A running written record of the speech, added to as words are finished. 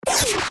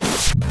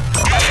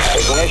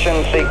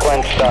Ignition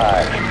sequence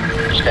start.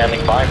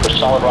 Standing by for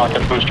solid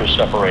rocket booster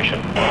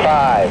separation.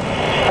 5,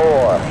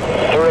 4,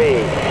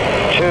 3,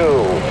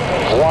 2,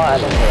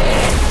 1.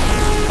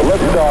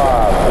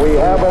 Liftoff. We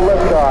have a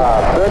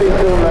liftoff. 32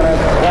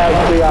 minutes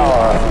past the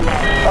hour.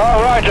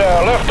 All right,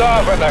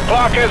 liftoff and the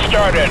clock has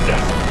started.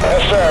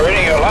 Yes, sir.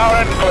 Reading you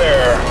loud and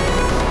clear.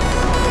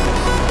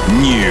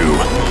 New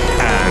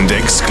and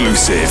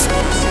exclusive.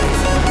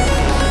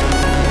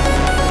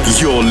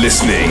 You're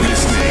listening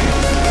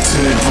to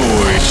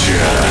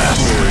Voyager.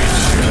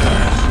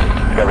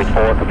 Discovery's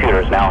 4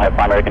 computers now have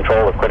primary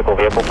control of critical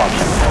vehicle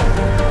function.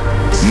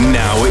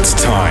 Now it's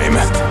time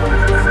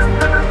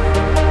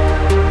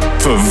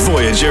for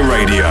Voyager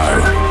Radio.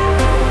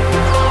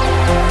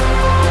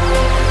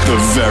 The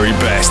very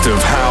best of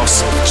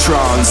house,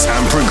 trance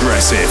and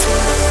progressive.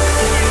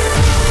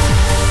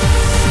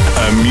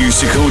 A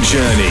musical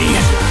journey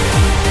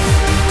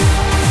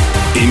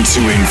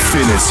into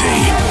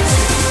infinity.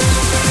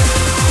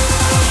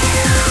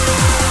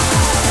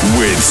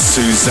 With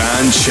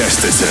Suzanne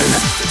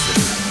Chesterton.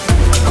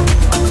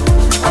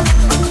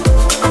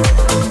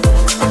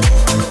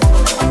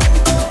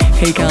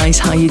 Hey guys,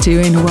 how you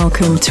doing?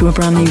 Welcome to a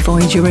brand new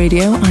Voyager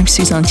Radio. I'm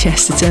Suzanne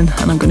Chesterton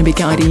and I'm going to be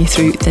guiding you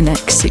through the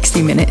next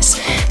 60 minutes.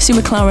 Sue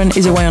McLaren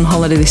is away on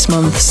holiday this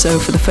month, so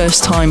for the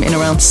first time in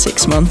around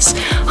 6 months,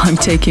 I'm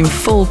taking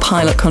full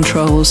pilot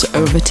controls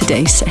over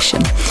today's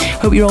session.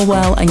 Hope you're all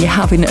well and you're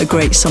having a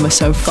great summer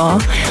so far.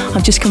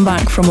 I've just come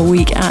back from a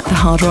week at the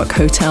Hard Rock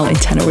Hotel in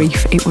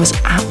Tenerife. It was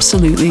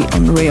absolutely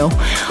unreal.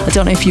 I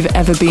don't know if you've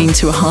ever been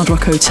to a Hard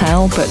Rock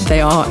Hotel, but they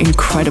are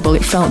incredible.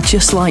 It felt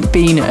just like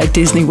being at a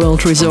Disney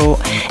World resort.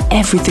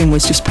 Everything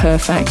was just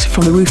perfect,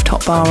 from the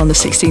rooftop bar on the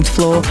 16th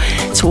floor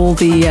to all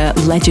the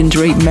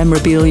legendary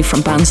memorabilia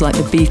from bands like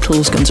the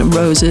Beatles, Guns N'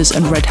 Roses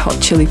and Red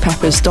Hot Chili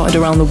Peppers dotted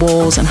around the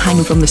walls and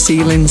hanging from the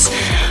ceilings.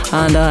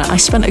 And I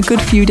spent a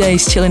good few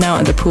days chilling out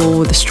at the pool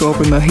with a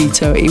strawberry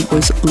mojito. It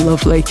was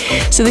lovely.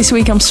 So this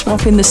week I'm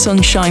swapping the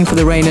sunshine for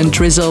the rain and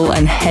drizzle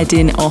and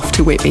heading off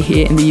to Whitby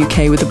here in the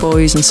UK with the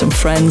boys and some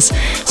friends.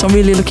 So I'm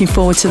really looking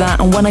forward to that.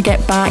 And when I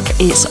get back,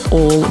 it's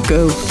all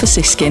go for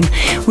Siskin.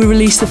 We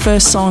released the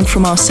first song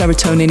from our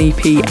Serotonin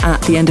EP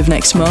at the end of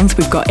next month.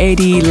 We've got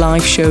 80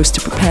 live shows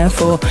to prepare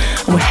for,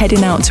 and we're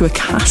heading out to a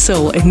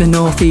castle in the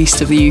northeast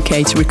of the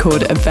UK to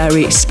record a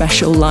very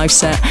special live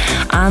set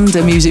and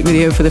a music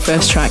video for the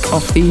first track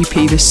off the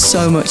EP. There's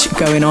so much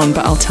going on,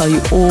 but I'll tell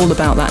you all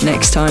about that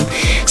next time.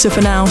 So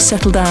for now,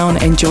 settle down,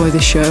 enjoy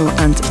the show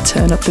and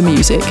turn up the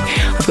music.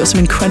 I've got some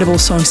incredible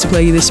songs to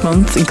play you this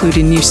month,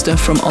 including new stuff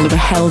from Oliver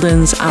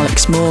Heldens,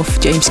 Alex Morph,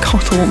 James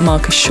Cottle,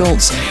 Marcus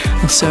Schultz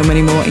and so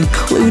many more,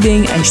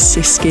 including a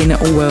Siskin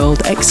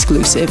World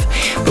exclusive.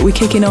 But we're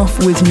kicking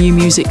off with new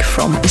music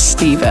from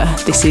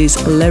Estiva. This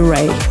is Le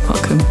Ray.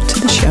 Welcome to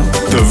the show.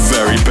 The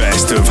very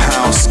best of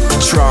house,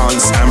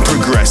 trance and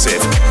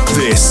progressive.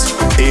 This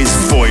is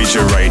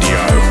Voyager Radio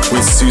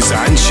with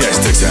Suzanne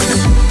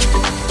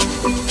Chesterton.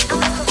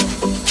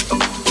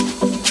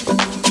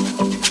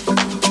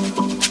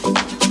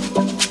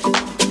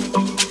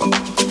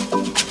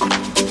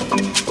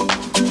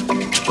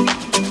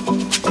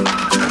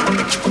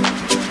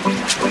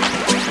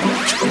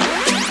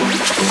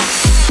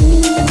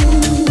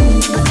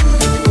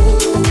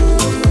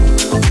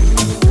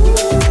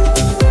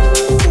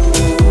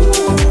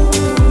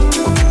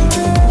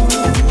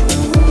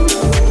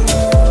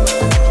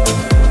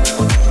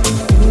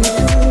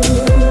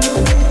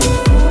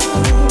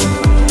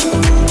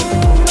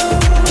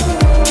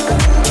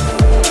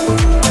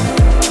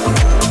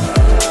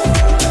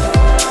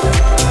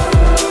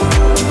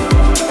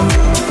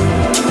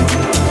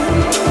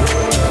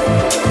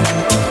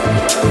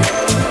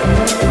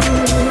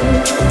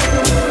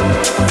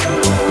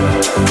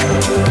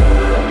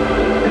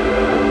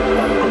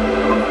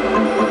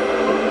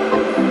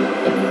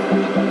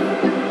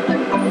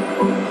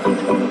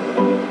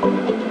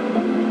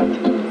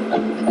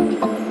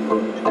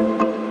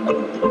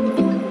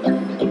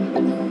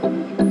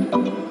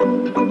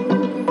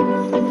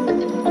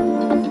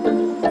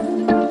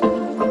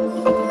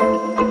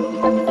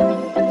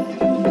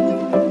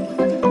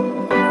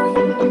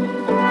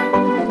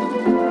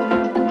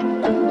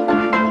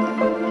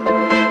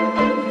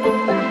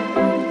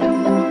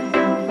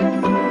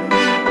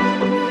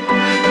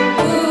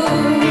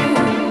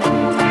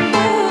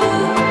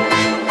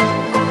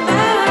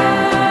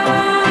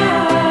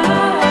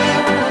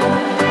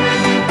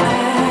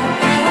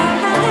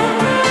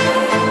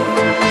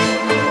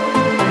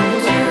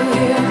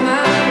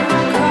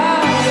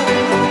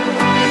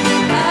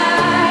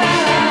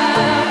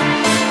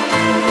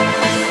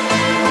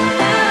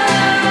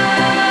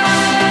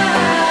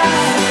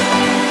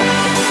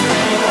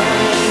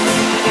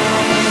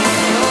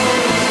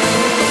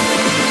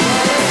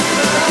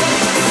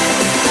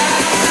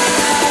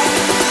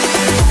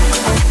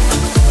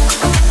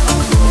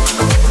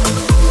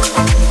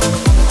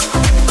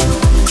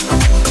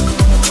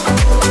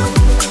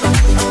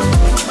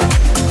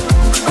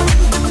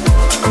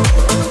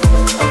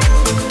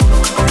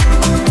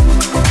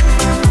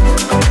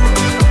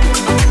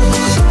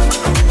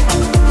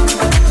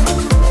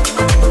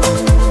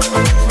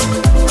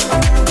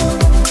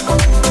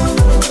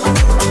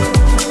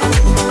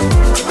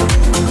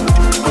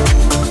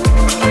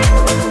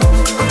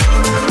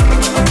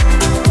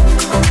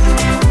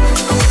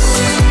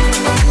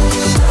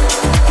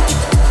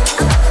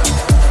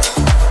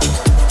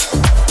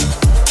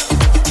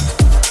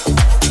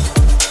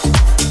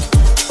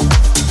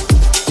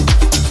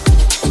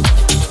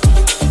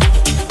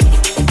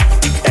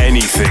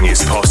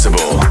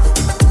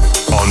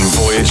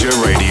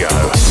 Voyager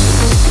Radio.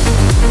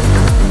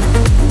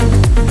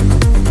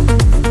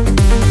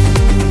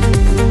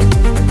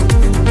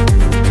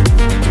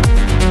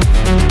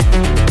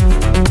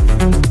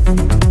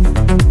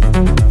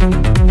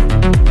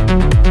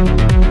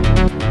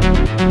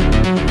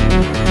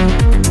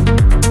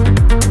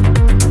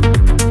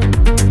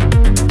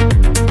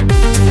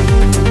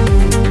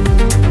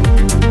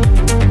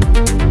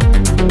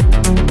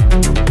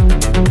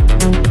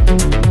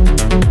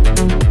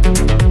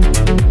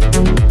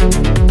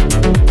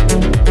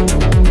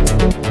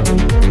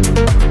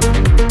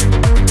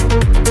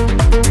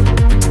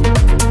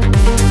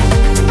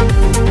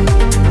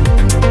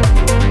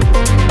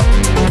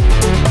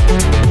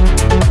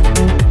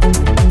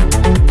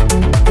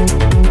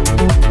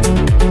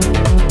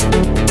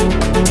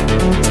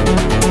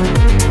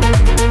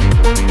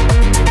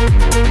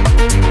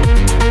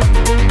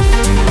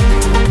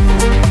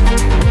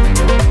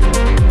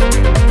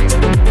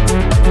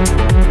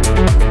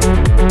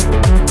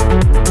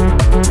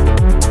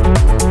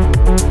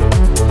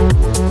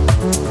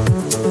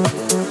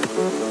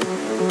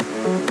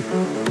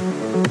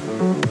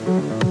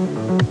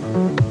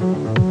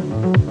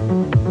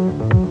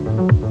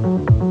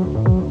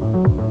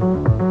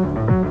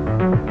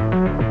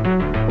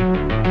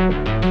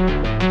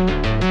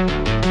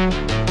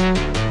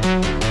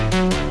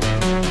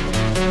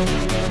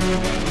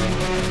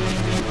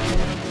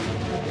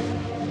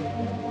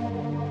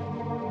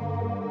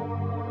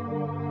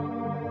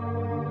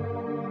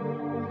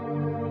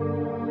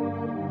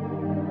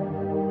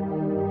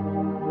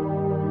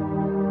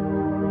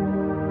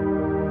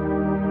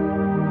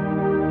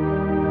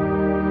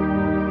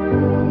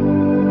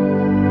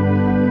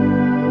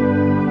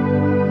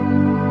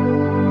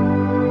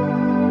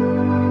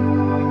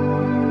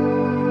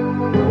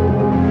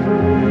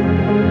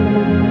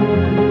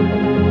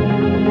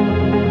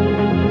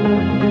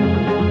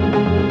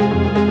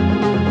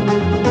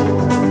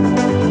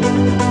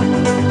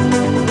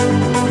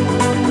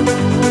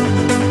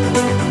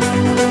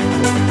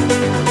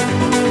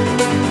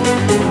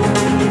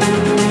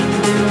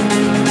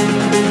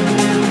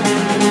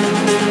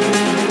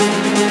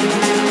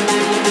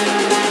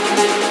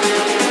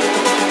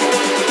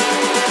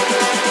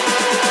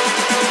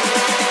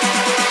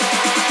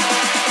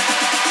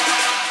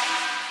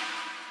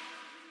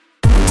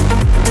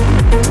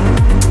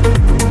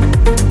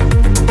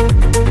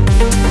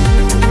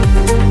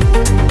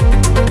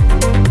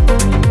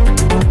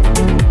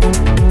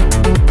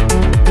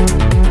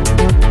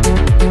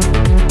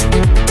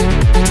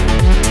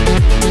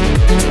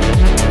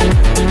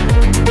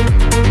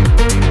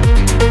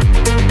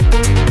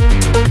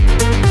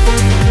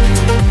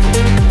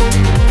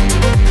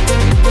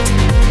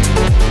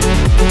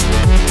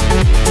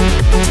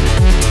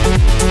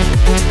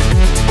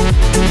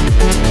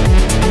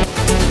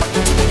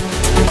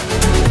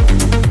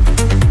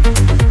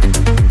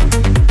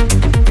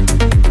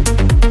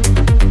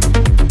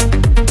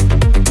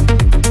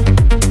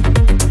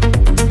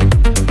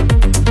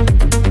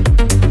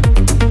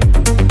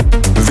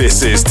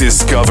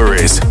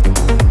 Discoveries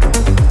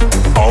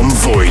on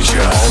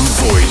Voyager. On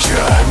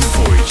Voyager. On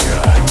Voyager.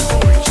 On Voyager.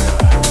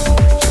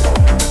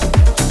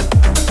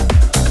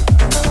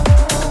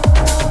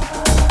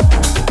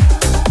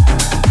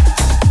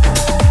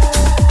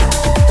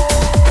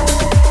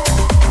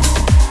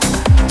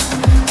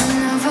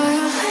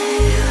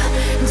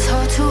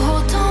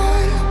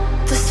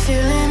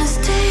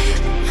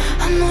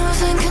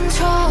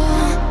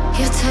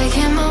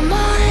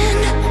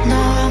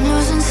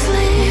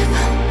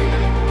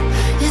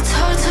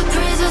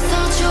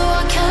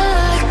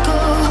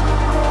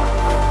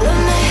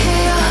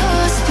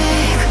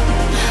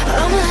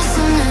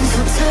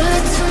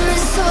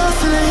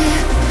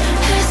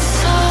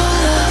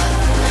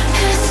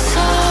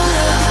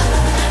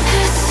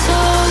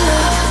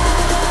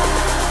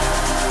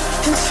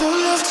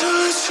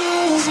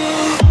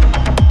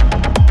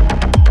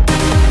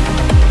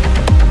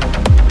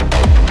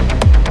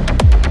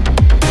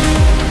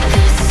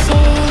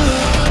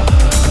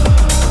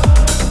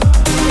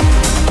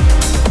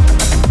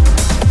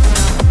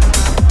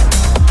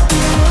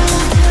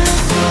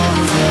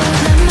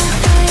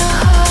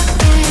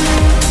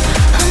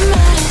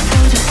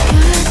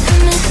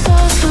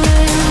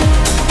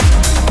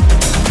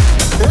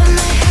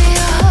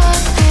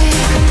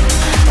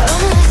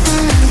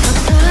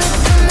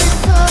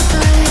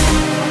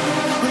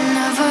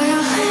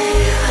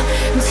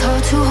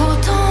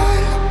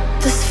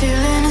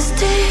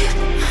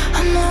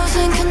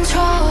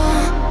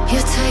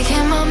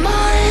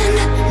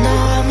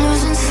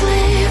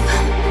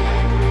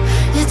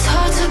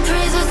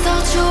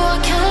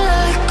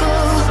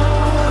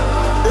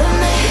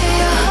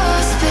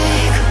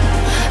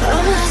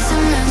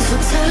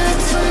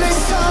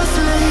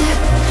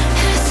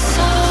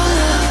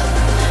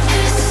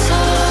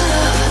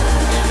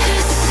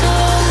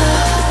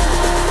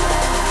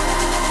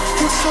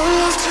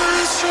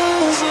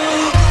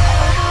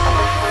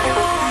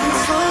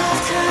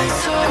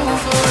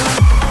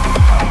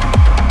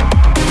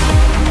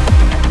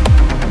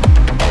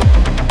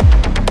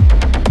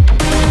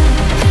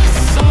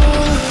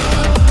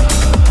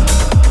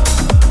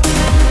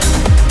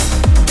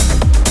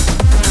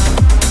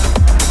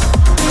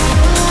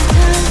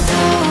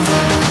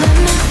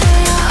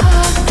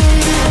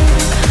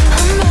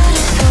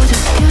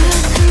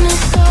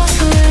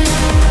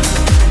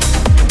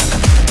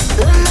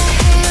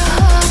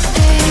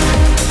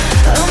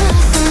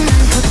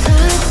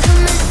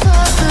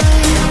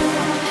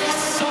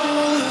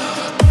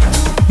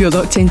 You're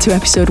locked into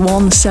episode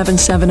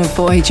 177 of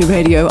Voyager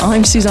Radio.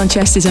 I'm Suzanne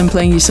Chesterton,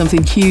 playing you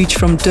something huge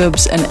from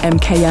Dubs and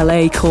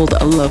MKLA called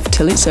Love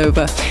Till It's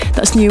Over.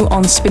 That's new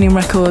on Spinning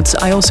Records.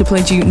 I also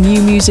played you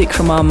new music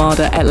from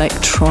Armada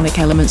Electronic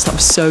Elements. That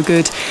was so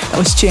good. That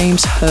was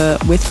James Herr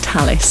with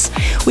Tallis.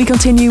 We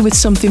continue with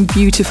something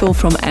beautiful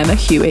from Emma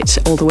Hewitt,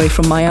 all the way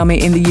from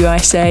Miami in the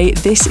USA.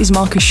 This is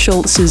Marcus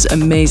Schultz's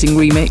amazing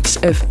remix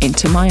of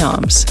Into My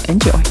Arms.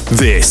 Enjoy.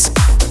 This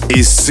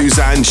is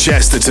Suzanne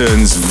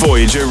Chesterton's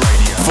Voyager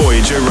Radio.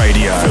 Voyager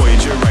Radio.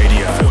 Voyager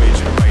Radio.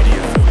 Voyager Radio.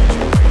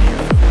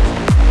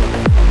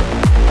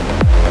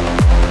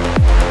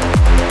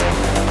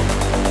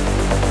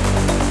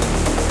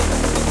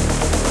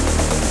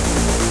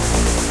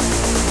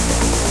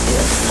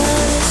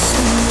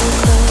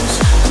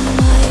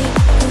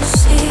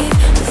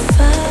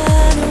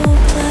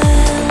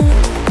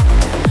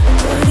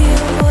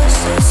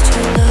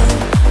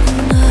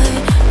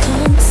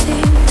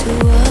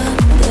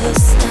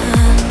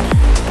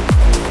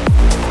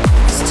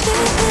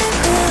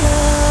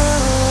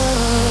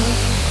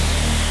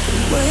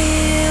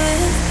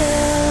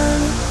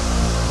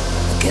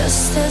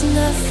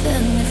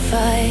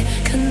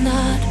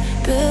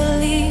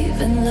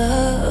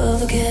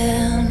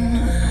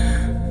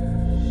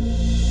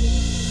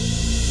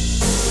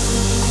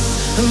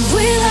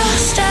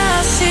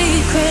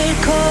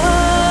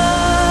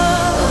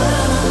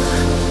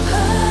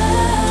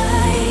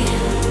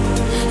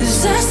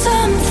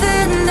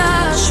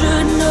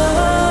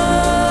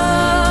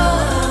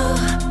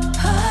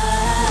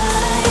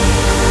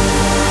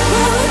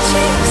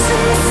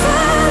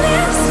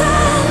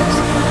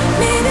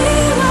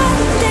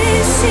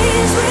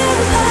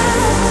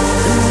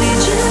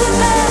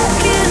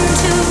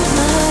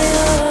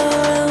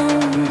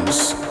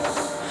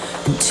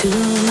 To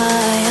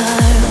my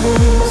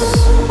arms.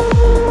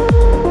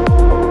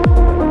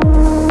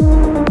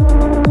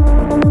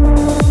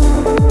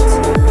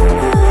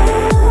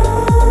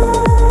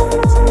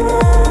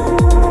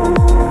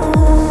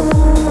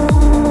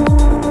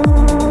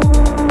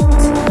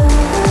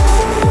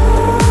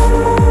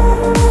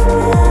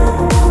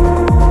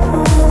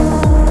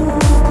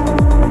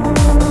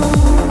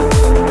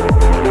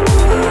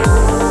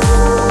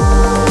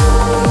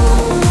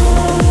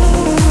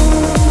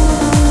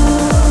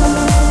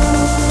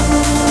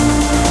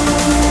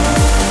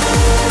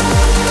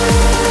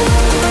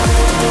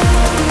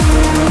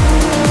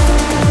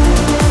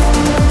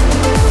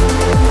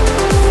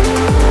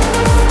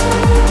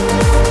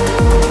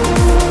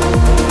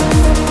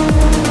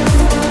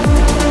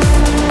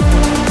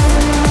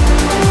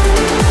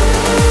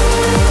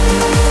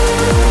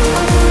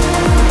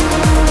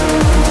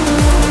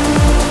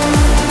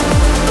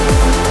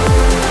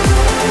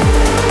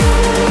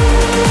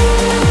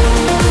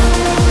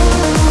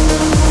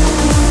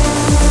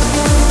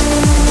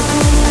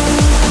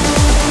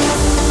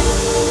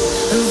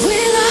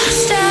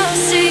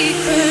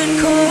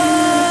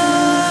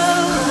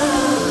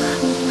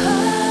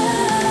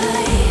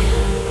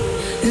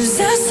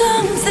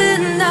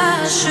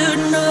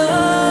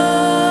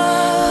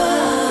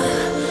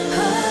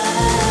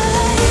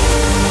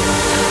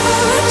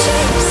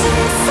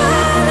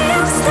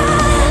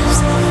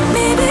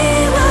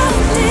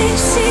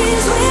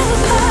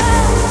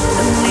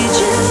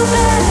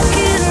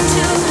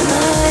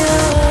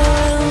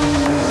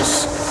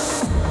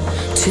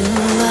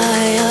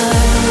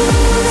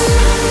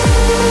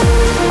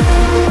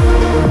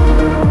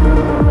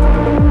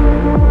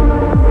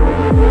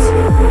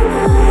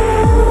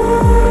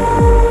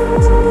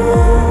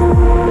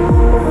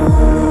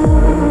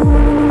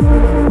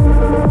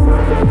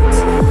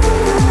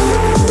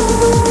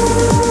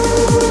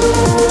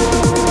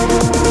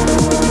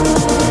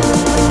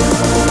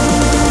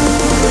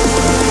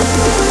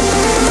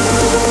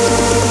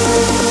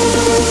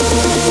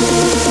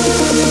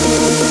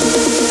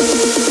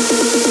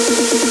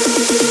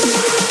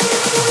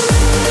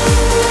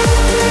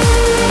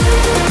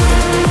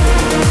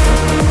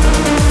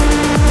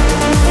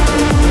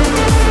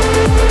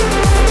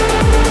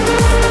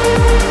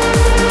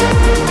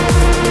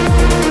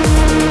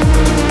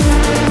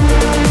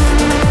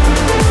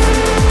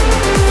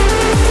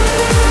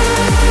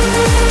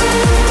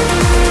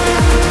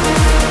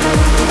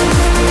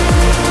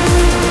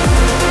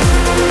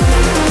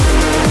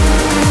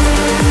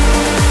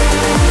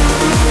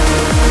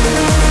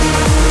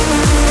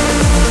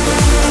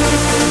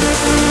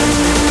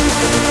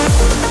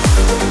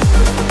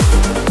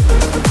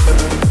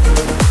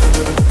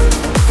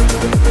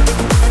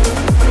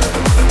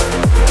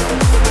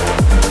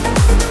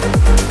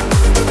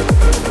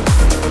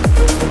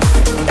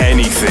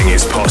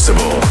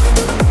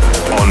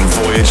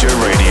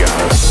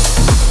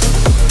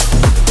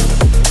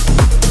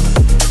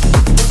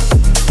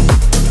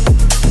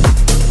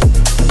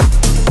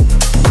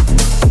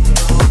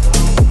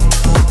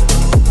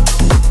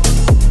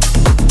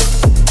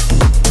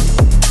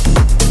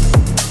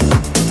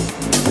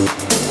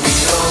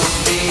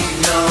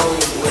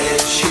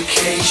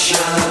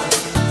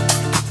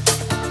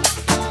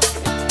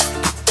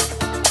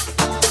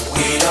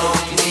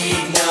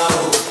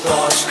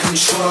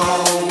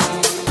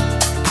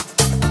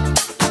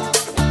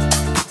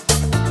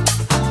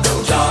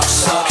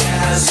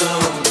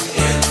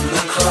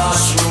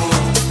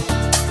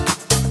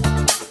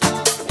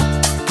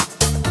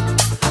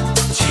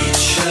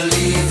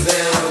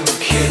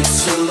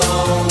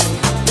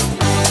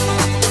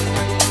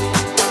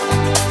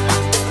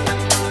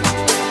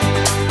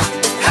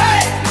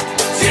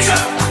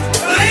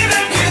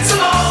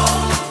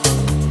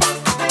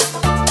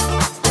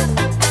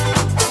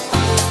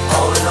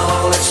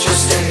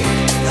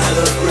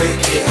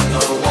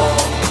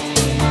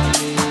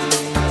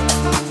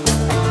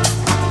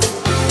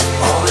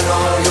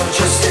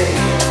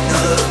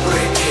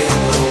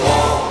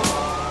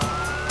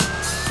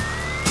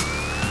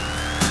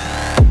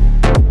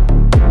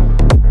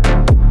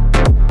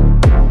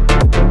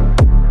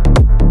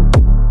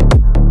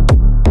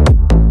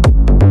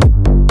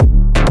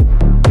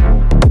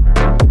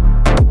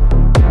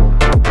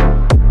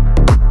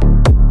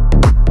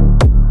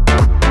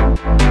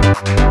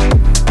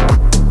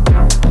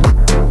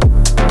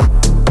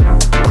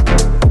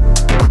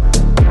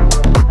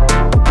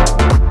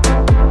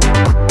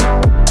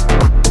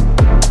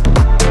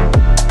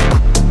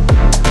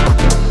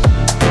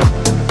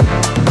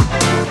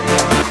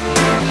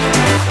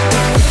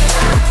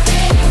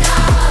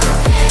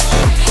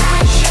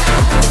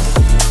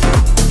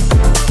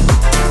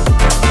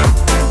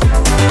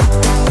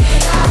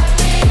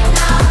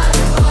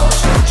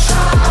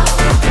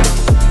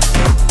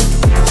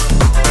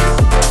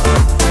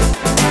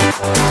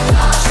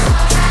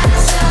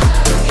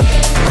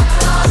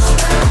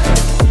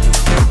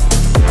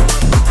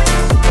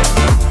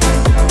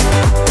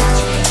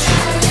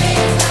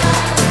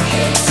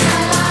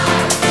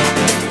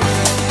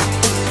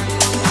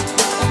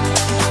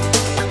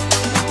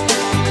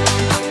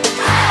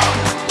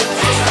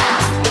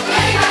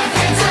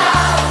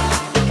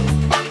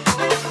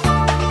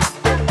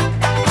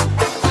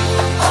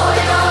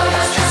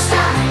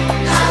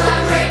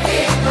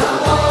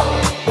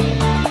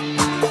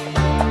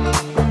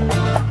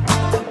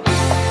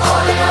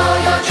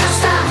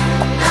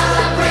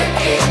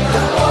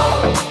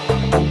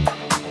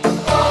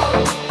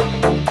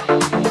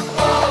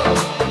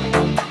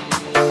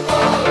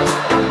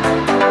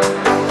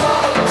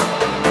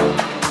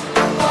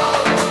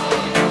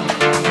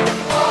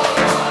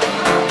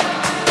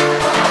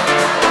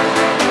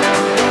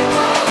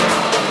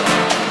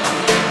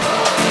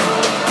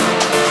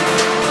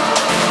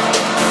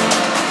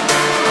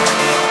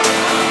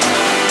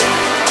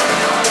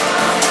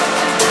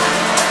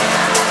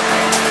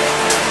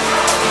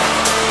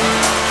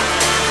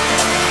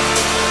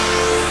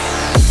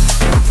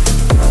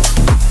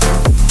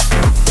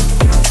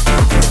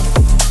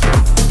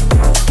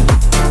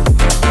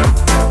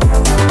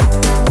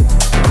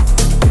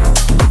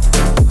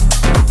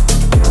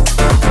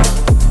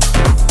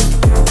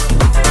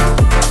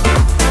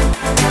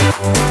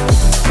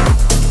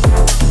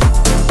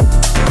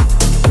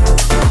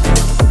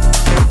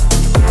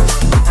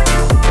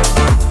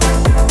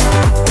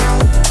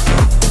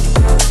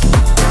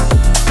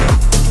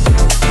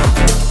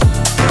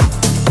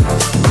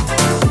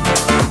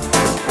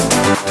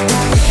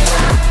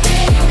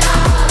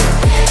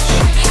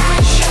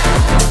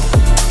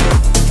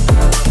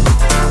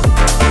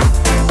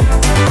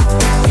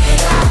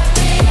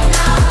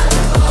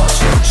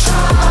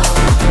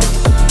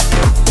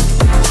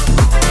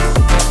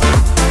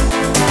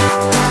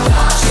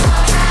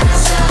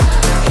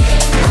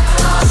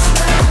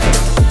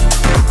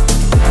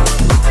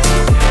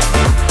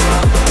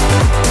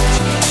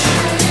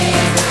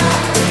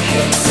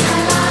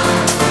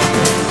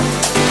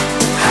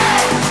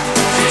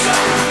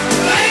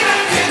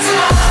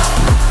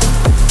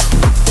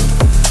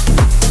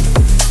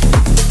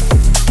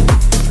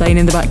 Playing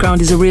in the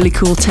background is a really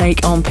cool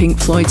take on Pink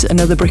Floyd's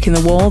Another Brick in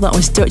the Wall. That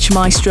was Dutch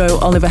maestro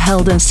Oliver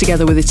Heldens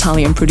together with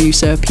Italian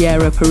producer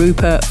Piero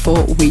Pirupa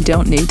for We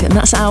Don't Need. And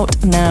that's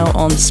out now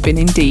on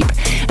Spinning Deep.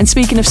 And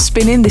speaking of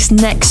spinning, this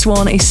next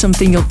one is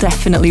something you'll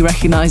definitely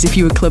recognise if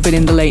you were clubbing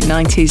in the late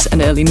 90s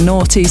and early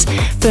noughties.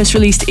 First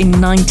released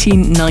in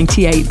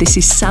 1998, this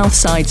is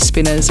Southside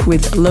Spinners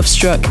with Love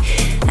Struck.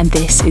 And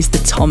this is the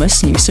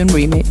Thomas Newson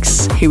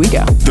remix. Here we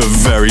go. The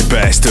very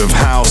best of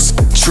house,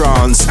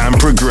 trance and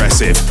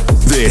progressive.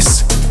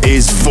 This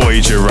is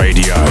Voyager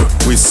Radio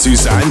with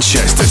Suzanne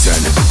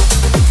Chesterton.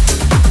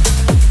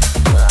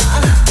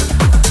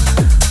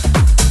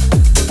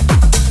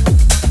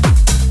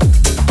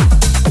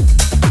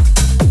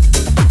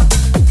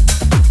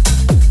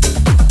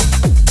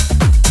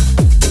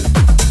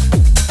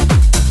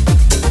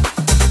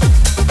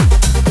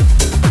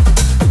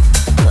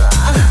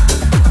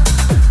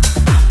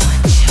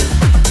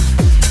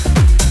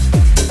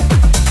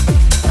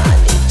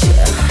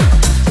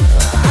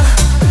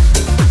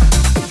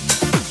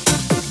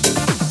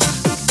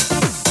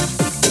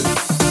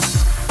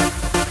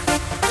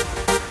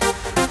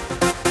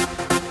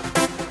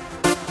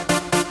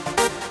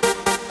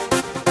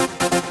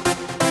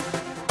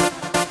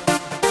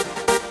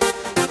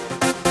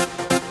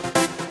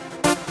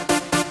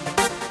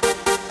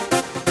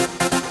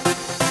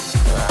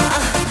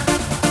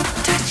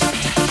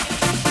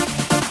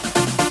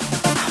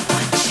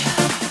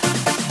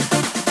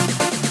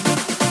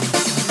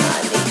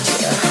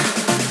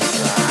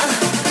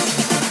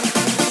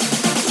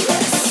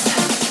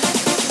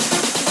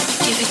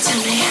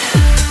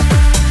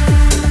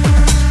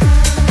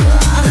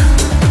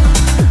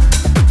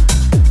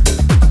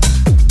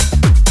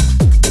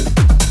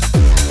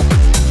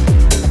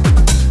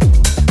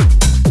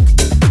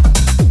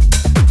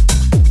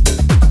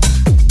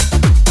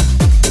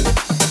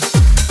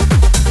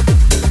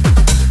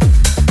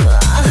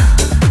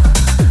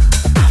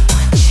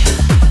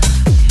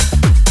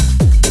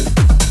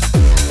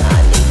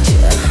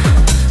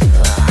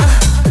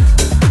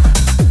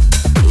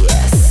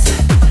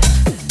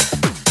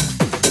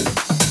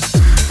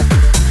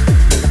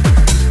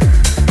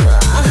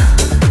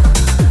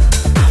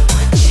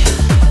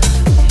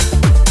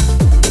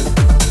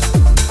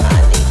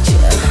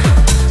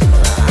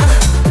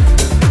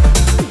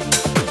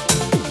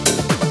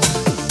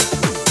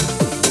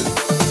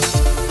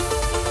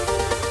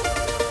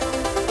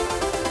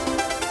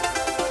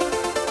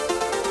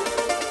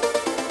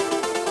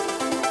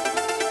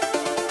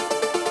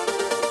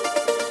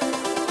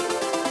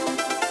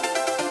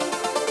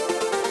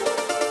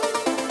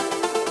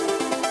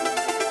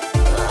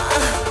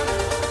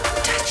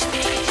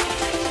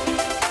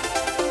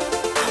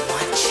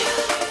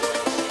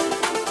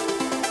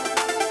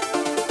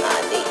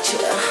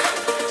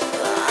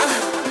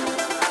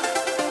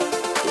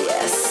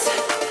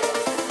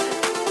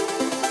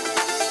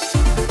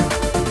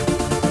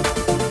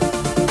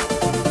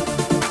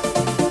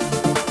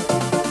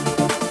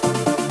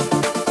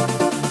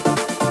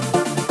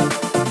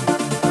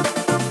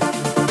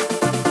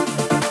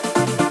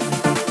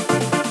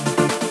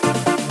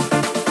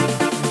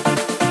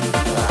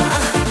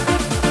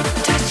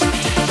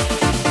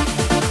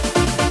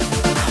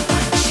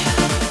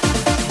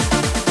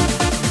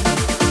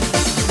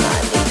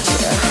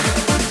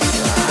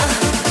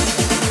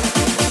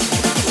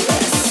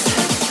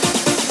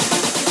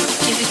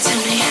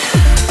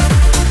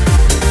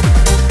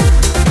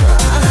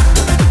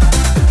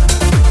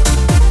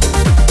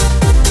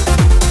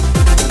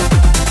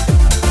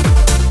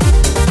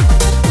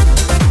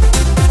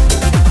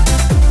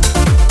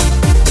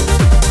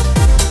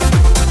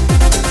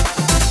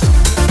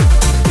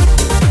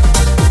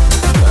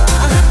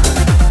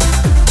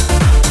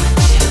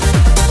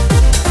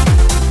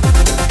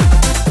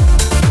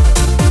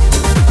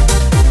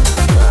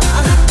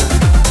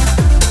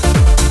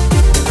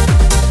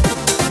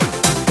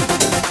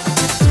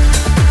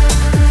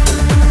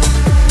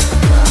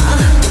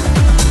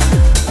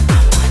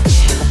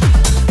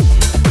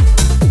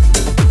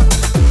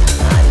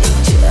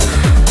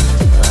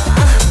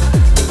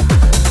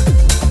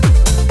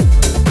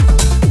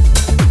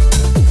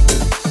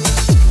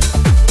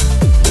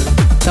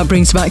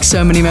 Brings back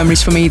so many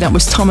memories for me. That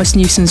was Thomas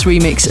Newson's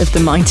remix of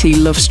the mighty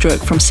Love Struck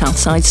from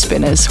Southside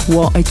Spinners.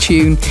 What a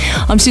tune.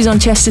 I'm Suzanne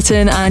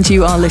Chesterton and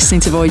you are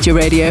listening to Voyager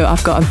Radio.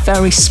 I've got a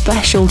very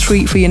special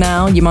treat for you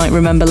now. You might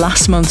remember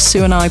last month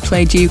Sue and I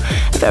played you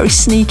a very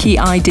sneaky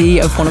ID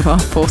of one of our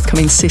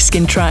forthcoming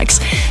Siskin tracks.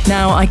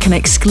 Now I can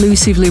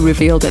exclusively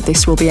reveal that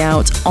this will be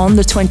out on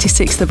the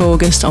 26th of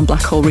August on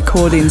Black Hole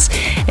Recordings.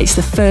 It's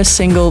the first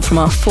single from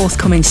our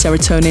forthcoming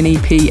Serotonin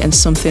EP and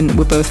something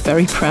we're both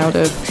very proud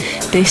of.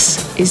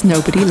 This is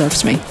Nobody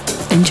Loves Me.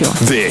 Enjoy.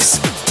 This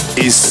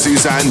is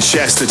Suzanne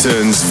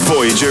Chesterton's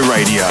Voyager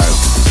Radio.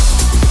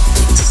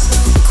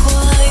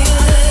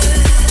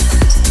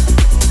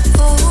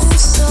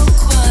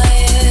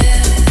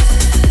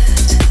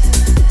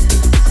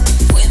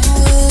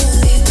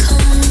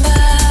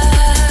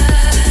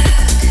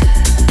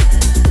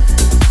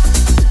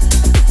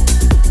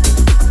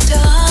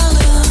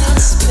 Darling,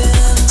 it's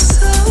been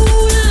so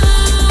long.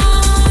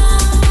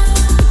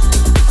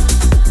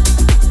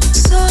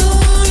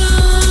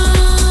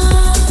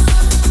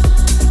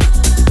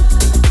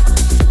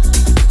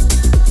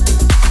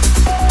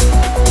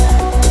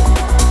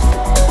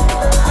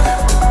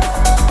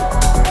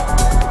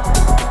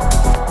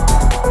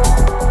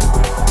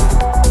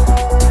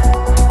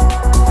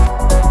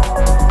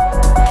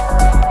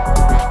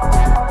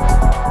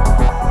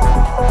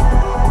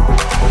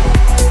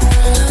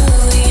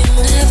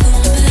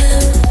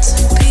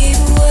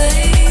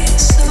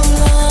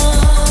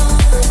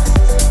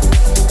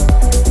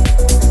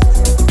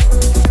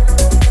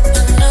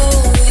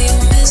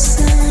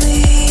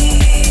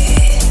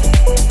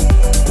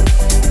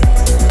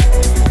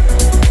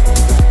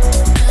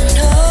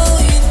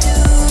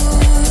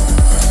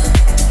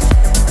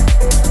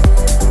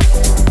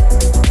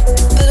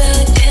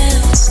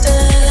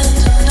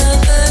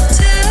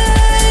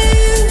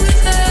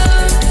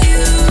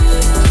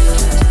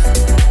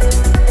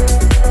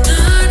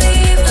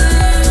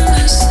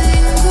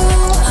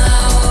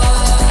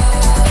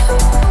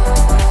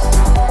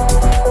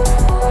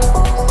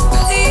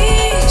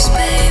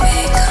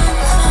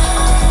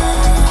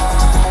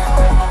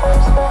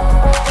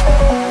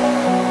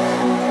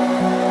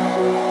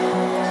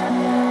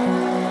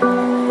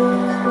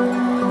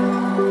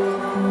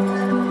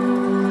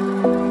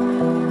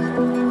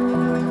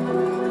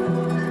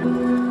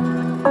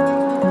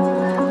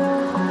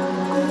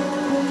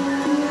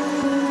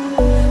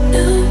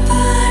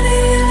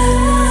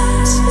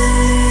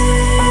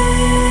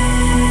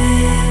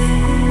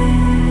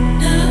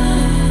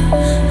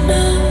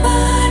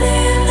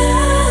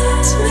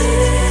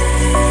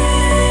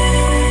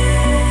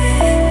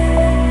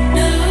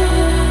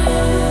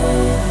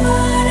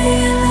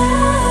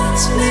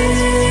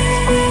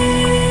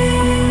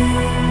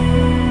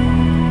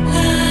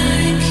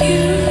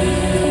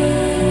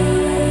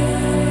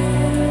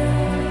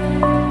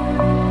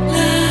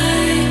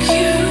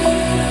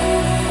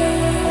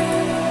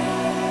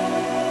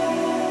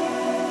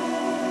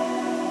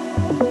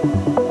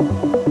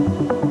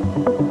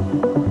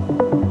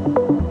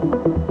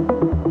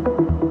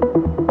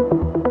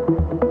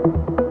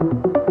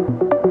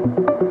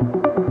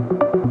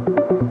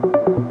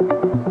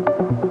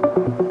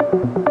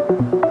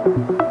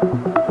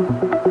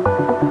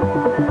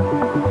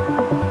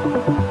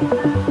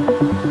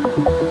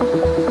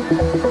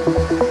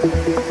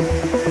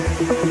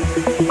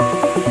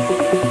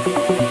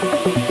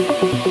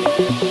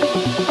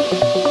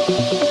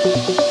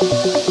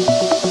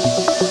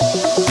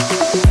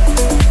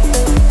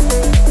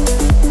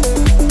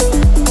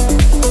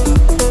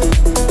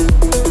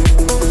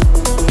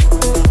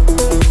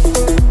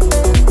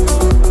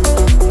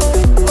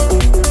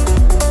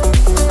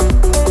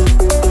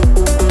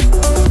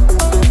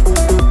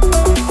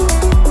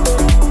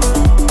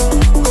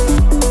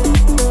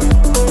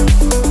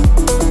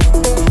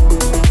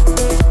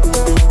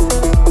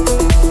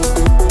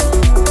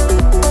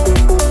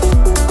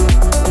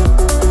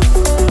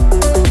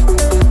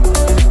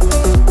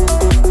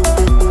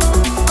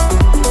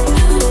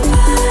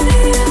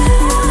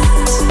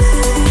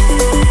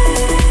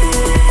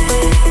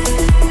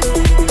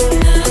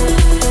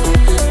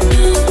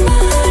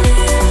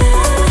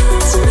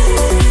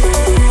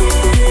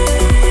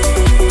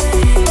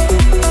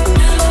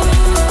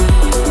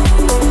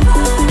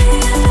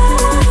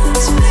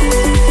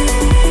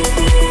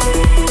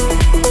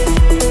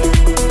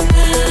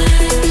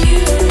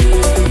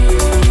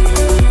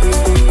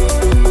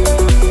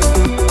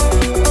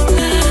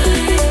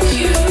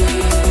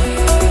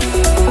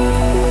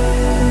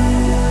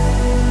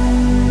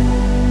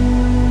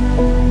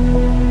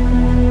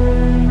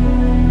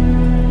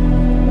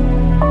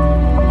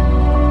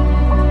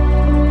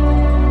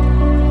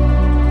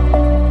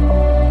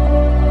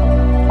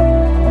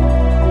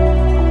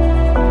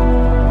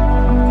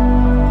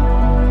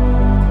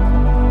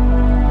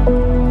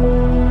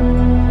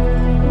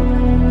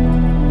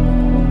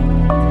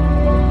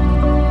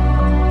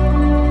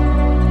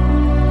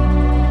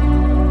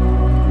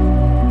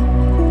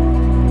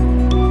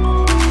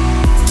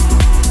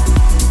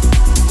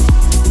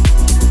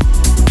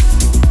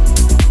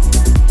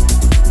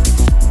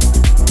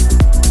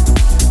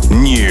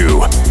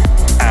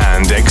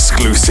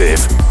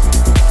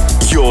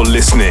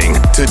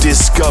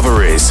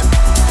 Discoveries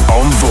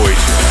on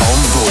Voyager.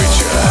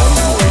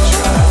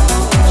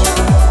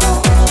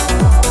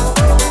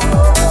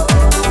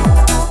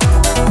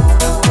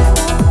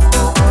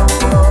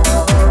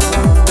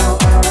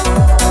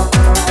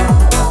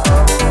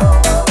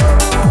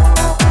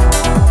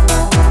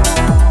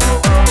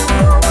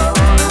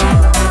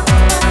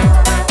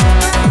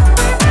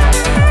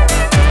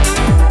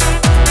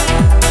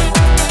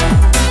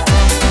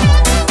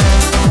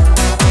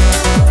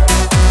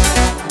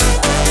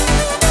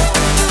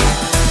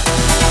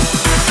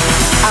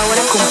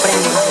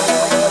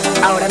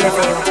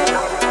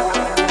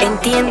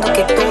 Entiendo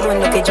que todo en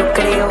lo que yo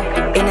creo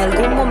en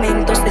algún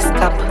momento se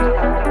escapa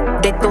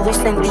de todo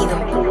sentido,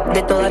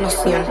 de toda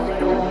noción.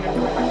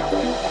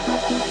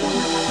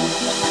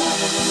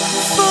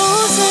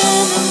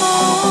 Frozen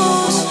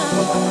emotion,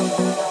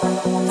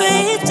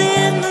 bathed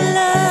in the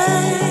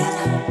light,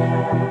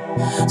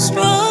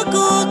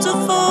 struggle to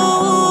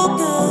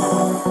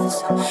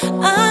focus.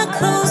 I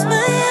close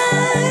my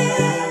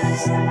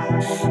eyes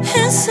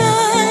and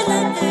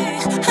silently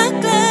I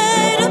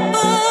glide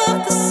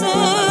above the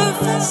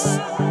surface.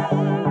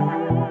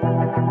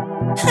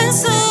 And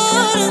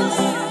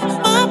suddenly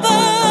my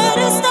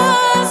body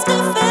starts to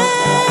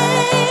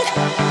fade.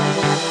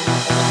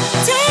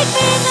 Take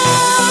me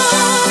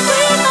now,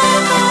 free my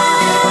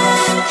mind.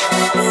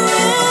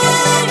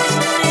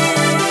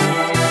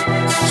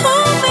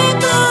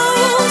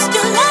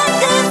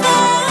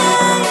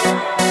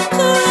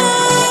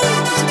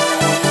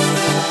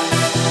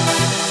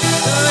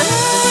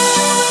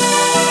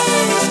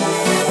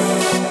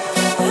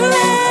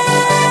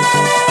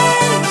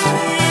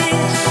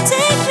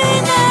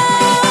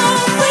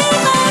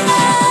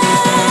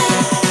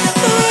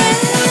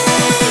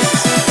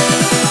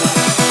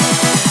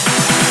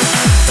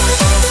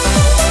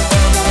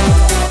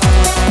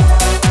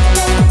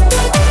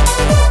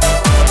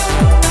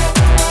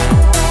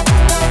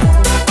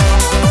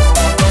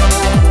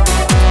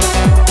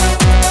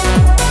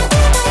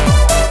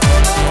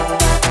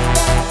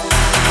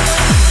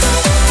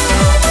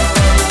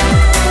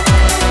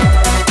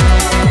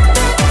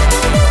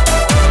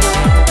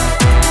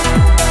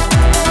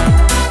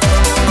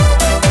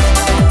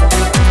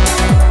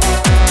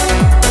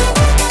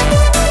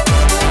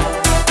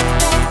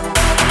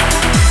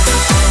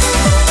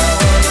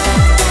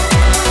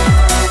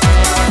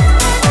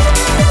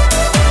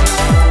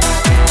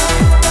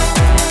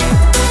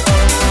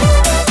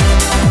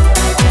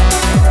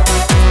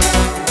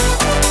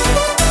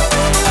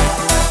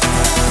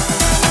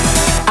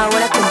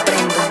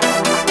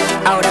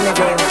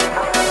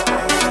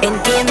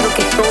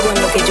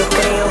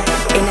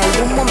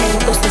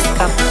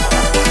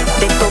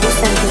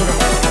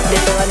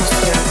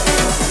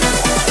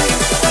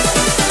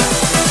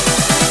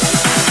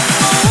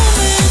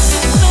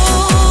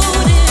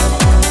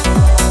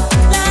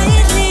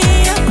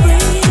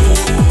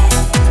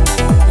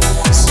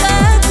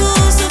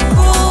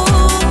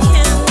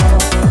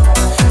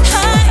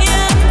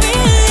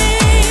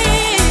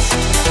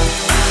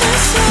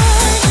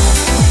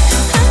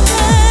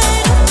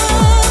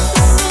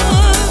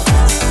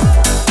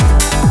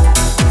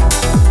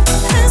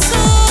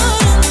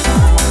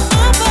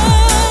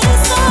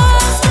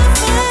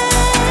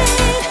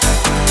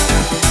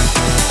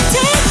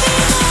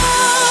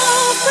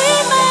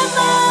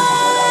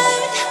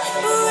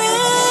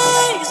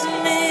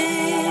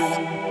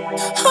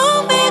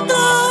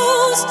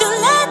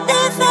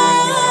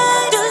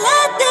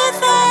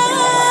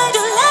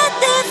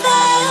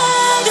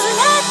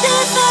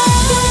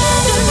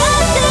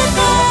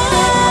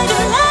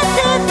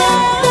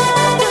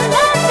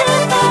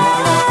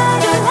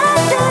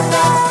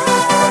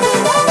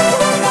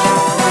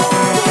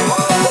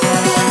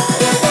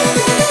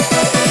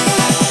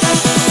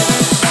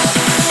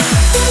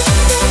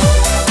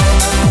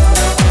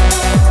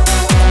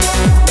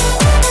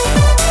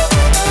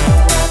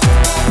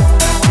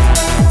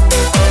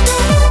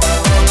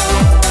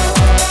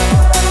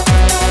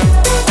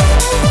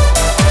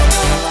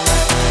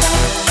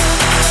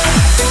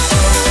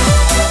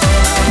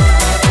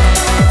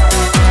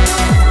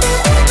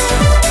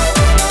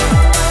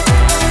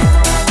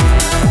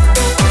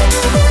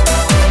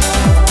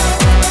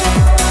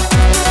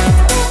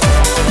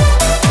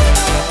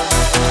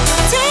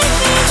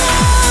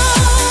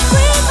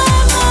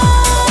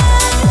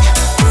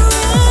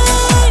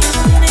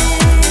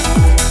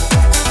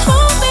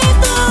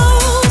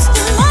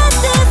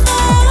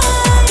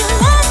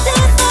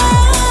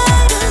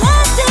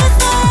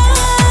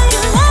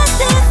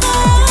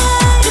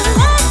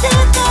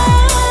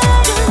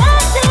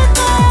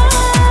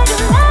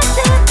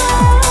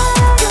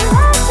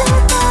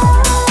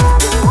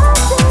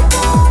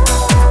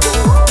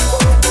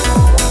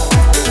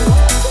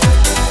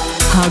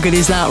 good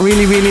is that?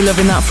 Really, really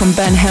loving that from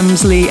Ben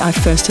Hemsley. I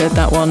first heard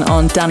that one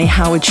on Danny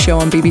Howard's show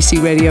on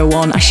BBC Radio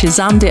 1. I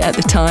Shazammed it at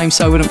the time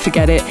so I wouldn't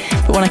forget it.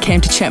 But when I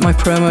came to check my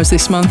promos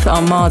this month,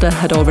 Armada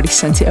had already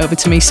sent it over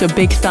to me. So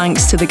big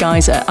thanks to the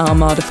guys at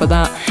Armada for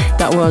that.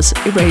 That was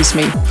Erase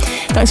Me.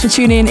 Thanks for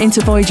tuning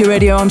into Voyager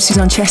Radio. I'm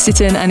Suzanne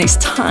Chesterton and it's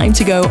time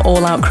to go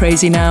all out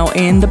crazy now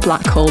in the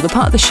Black Hole, the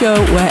part of the show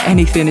where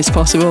anything is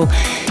possible.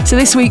 So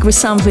this week we're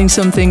sampling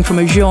something from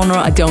a genre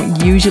I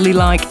don't usually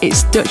like.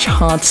 It's Dutch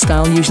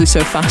hardstyle, usually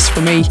so fast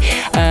for me.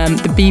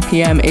 The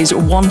BPM is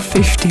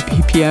 150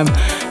 BPM.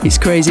 It's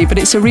crazy, but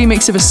it's a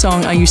remix of a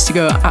song I used to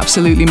go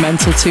absolutely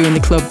mental to in the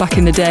club back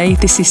in the day.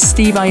 This is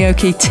Steve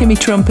Aoki, Timmy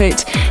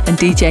Trumpet and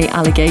DJ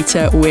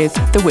Alligator with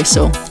The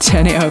Whistle.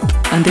 Turn it up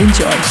and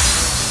enjoy.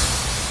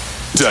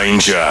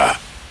 Danger.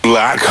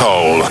 Black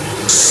Hole.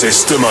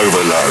 System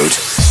overload.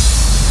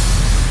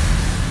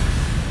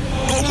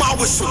 Blow my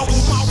whistle. Blow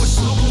my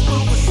whistle.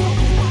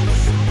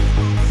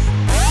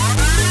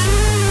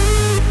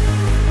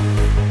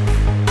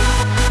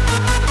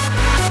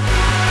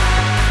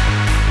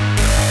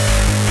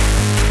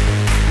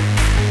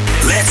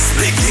 Let's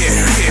begin.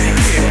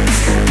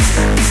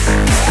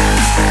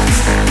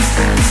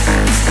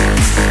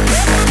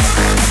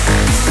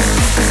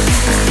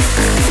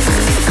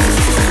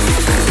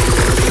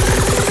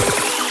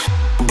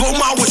 Blow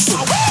my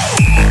whistle.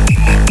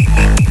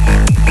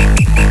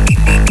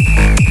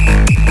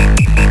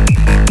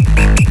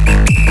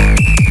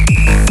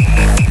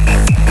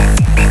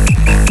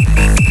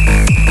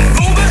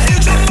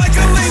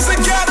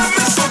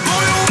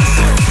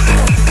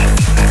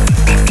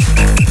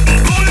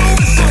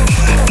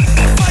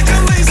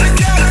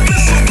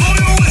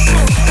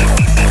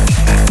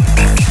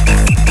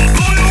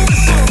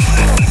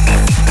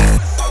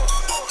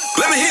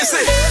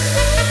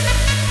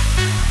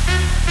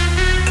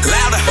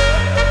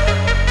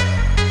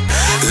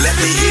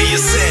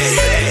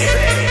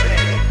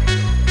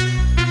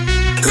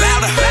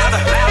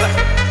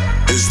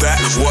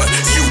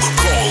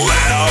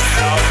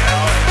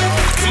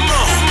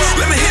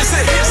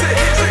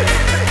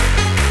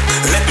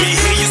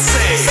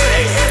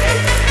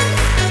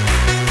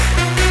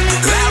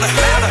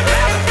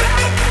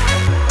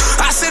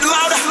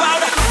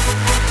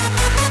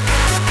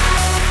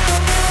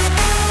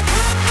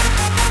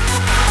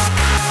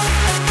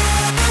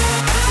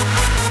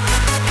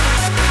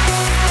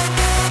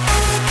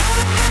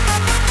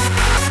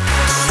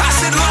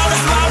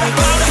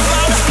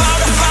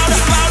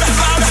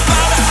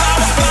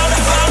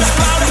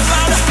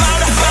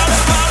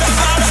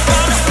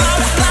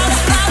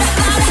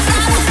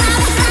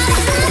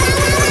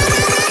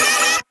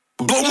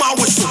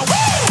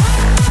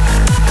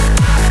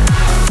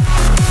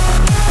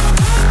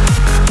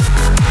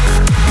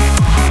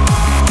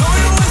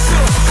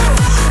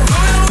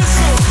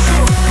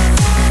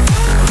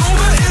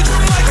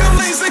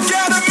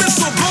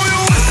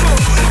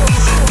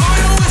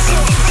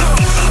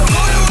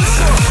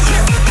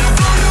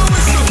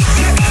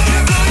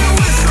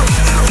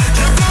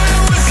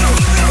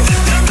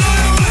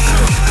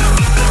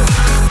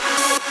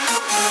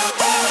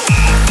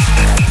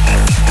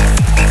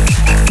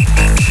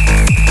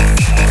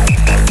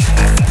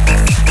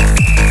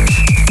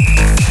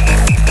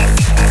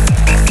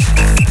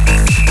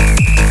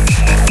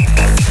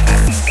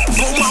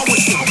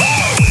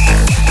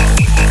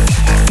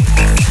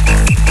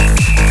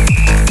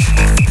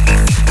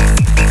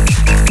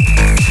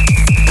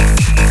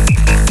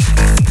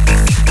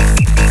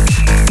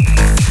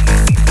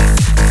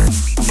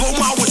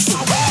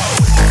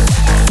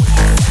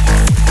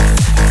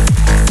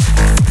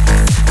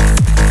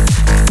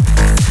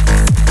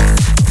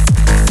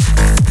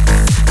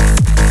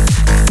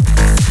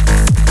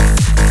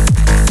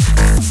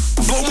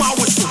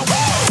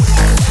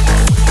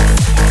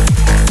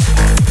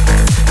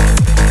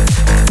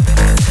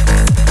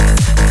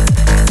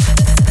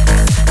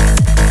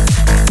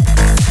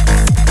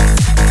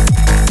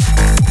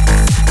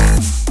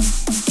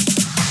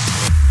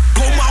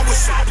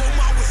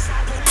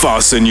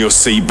 Fasten your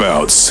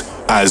seatbelts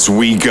as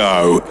we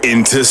go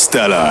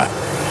interstellar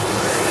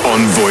on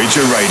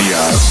Voyager Radio.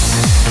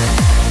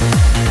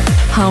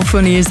 How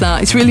funny is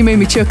that? It's really made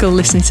me chuckle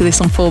listening to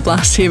this on full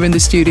blast here in the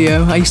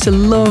studio. I used to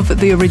love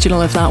the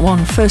original of that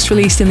one. First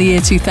released in the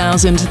year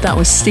 2000, that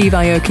was Steve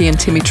Aoki and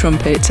Timmy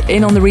Trumpet,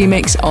 in on the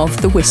remix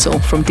of The Whistle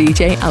from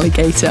DJ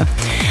Alligator.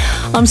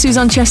 I'm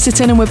Suzanne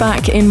Chesterton and we're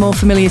back in more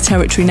familiar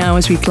territory now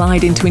as we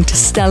glide into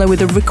Interstellar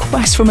with a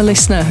request from a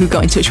listener who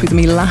got in touch with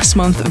me last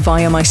month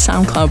via my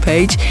SoundCloud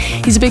page.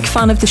 He's a big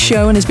fan of the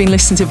show and has been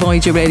listening to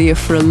Voyager Radio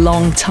for a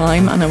long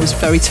time, and I was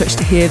very touched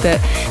to hear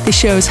that this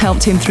show has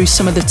helped him through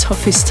some of the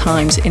toughest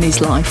times in his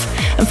life.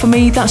 And for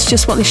me, that's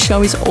just what this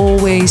show has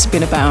always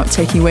been about,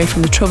 taking away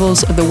from the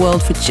troubles of the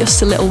world for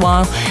just a little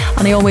while.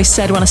 And I always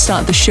said when I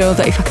started the show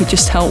that if I could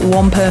just help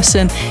one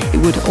person, it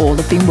would all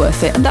have been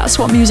worth it. And that's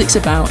what music's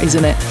about,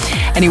 isn't it?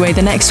 Anyway,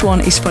 the next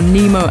one is for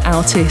Nemo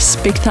Altis.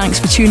 Big thanks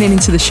for tuning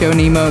into the show,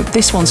 Nemo.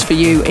 This one's for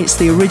you. It's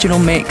the original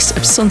mix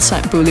of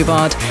Sunset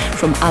Boulevard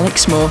from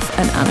Alex Morph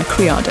and Anna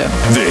Criado.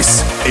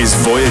 This is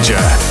Voyager.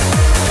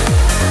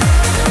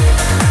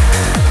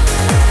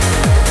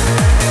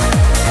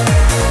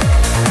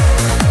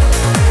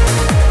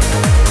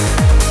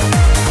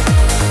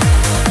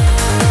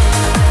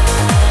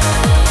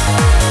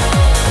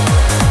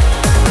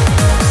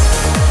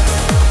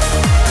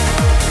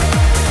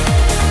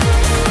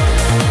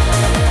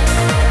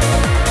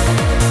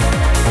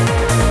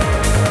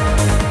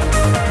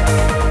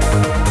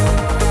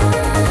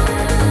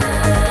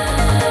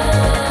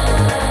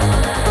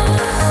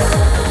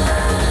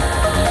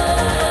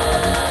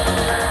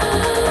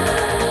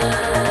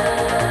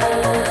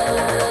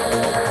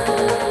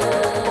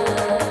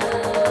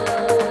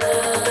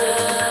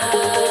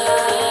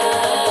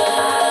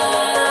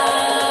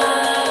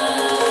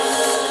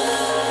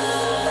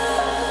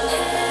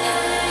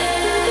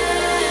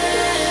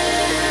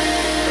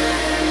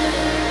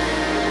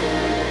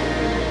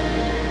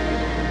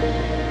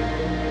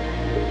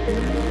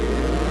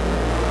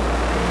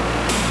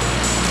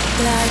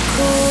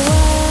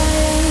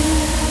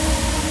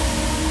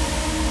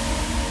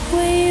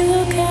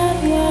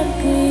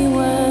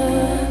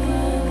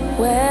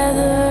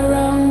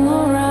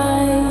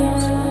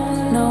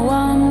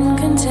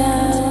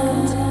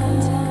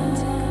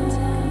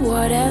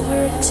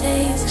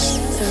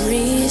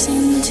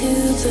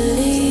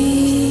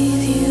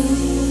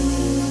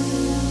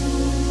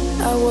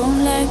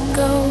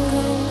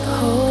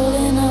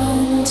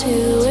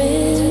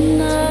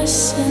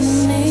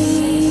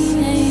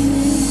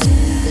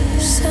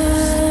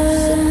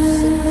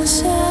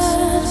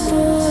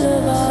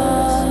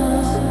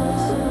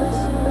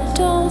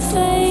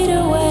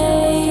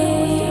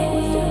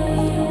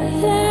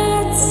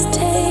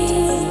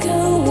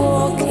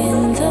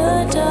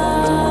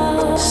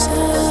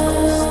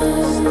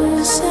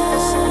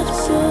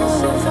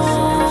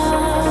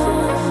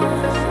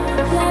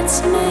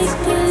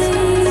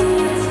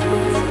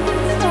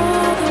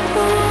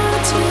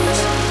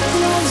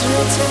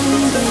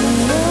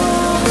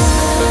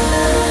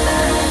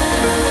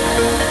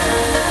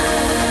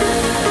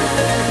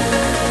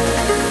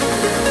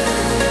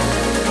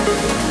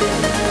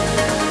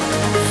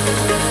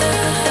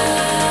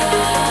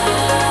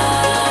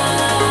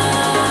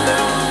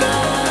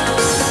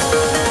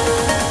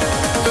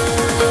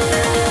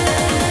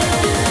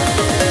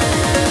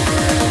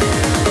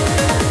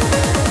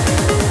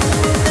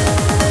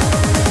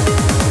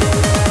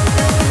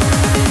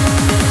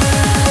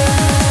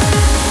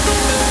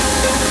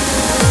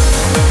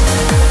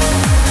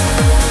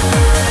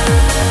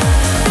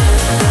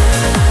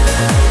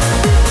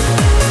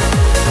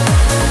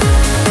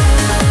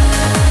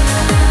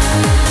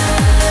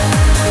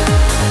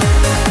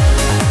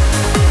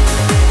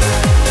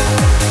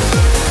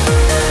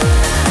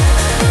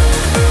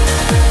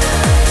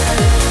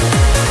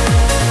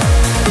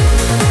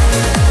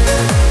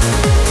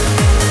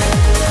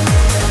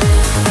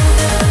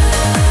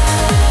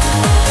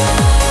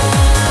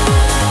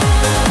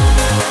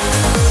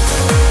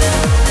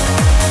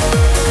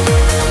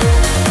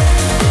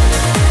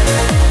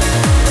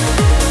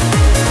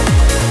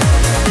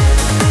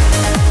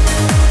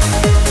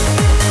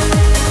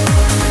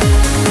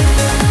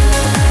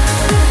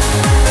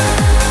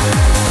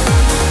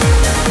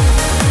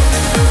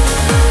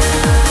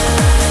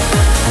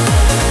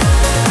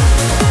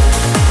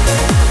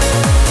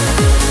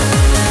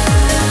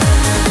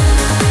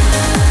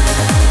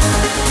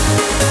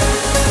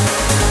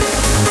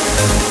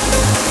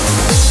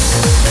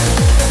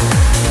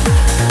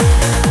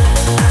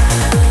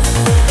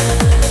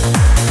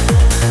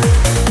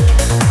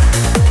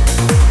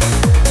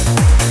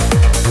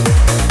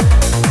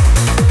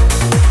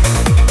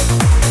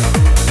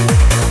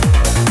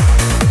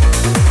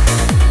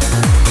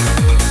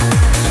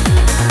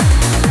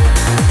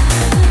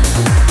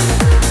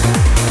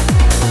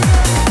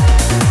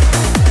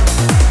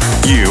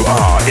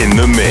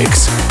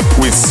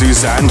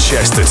 Suzanne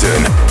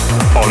Chesterton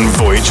on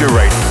Voyager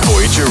Radio.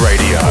 Voyager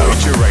Radio.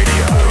 Voyager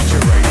Radio. Voyager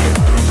Radio.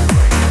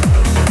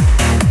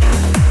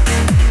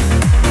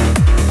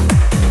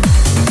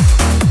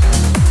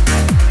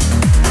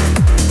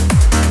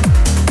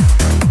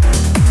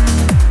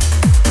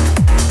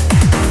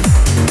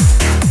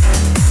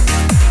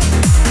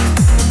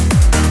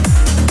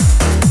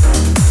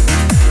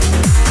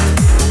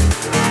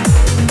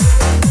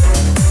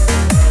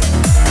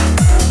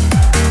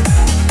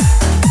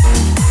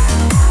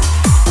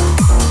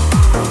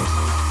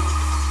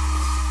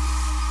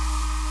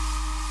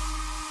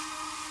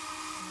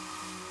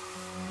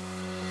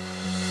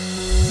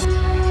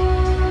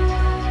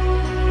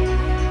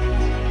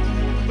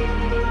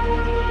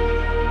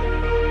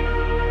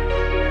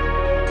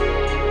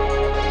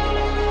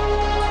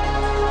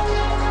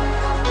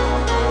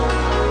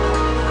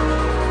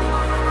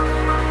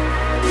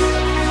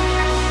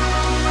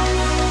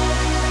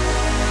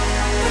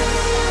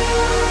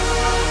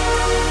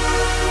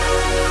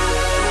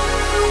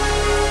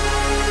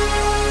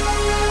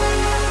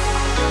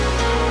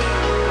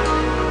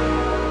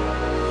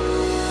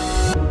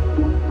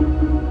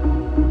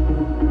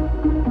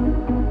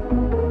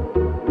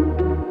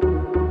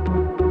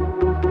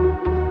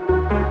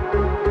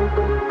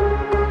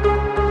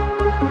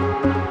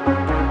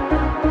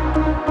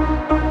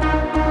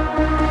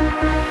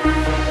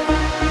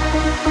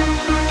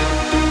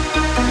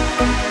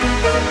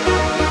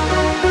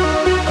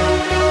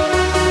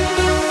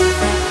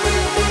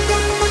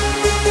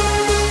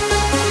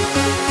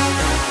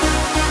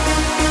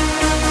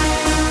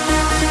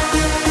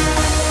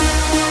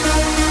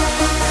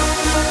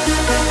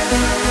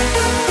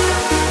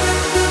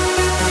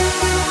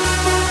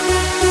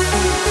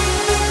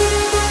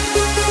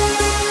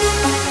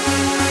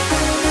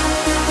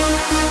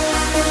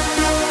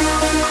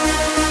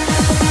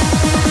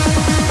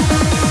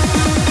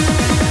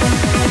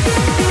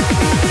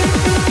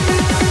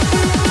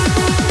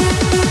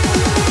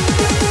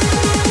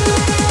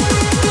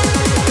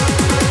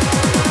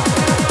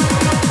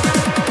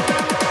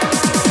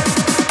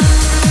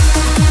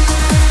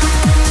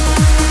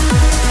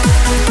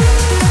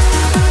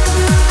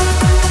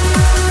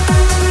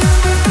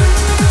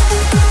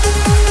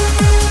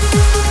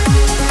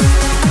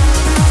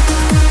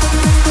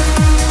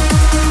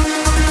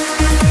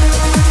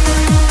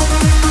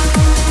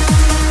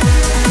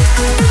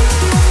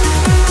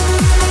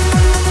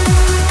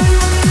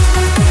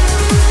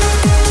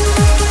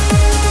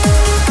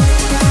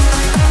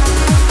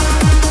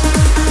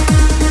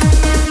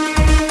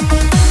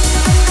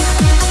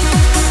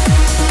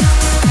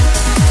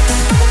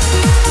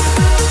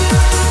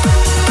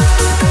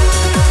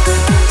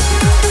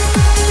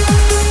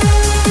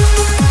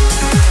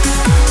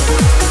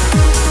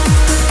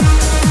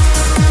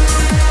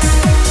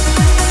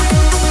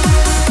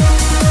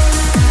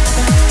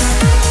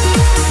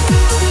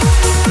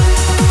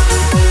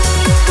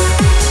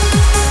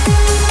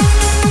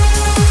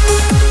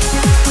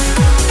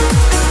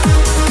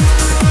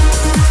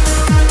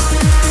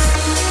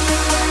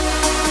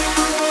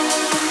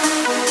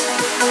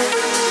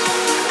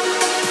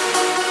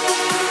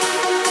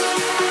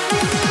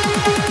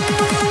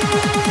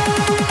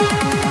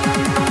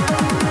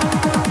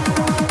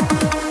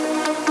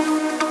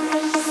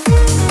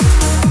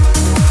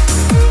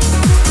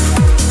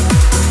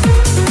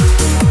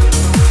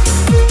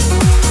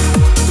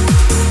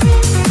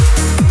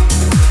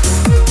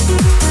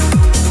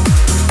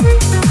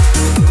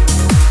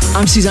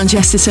 I'm Suzanne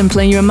Chesterton,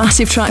 playing you a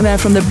massive track there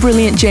from the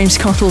brilliant James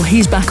Cottle.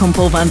 He's back on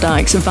Paul van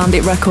Dyk's and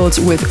Bandit Records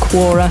with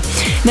Quora.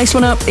 Next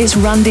one up is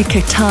Randy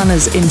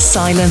Katana's In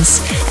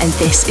Silence, and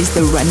this is the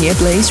Renya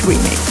Blaze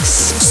remix.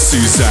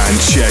 Suzanne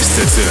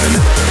Chesterton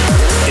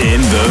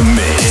in the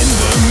mix.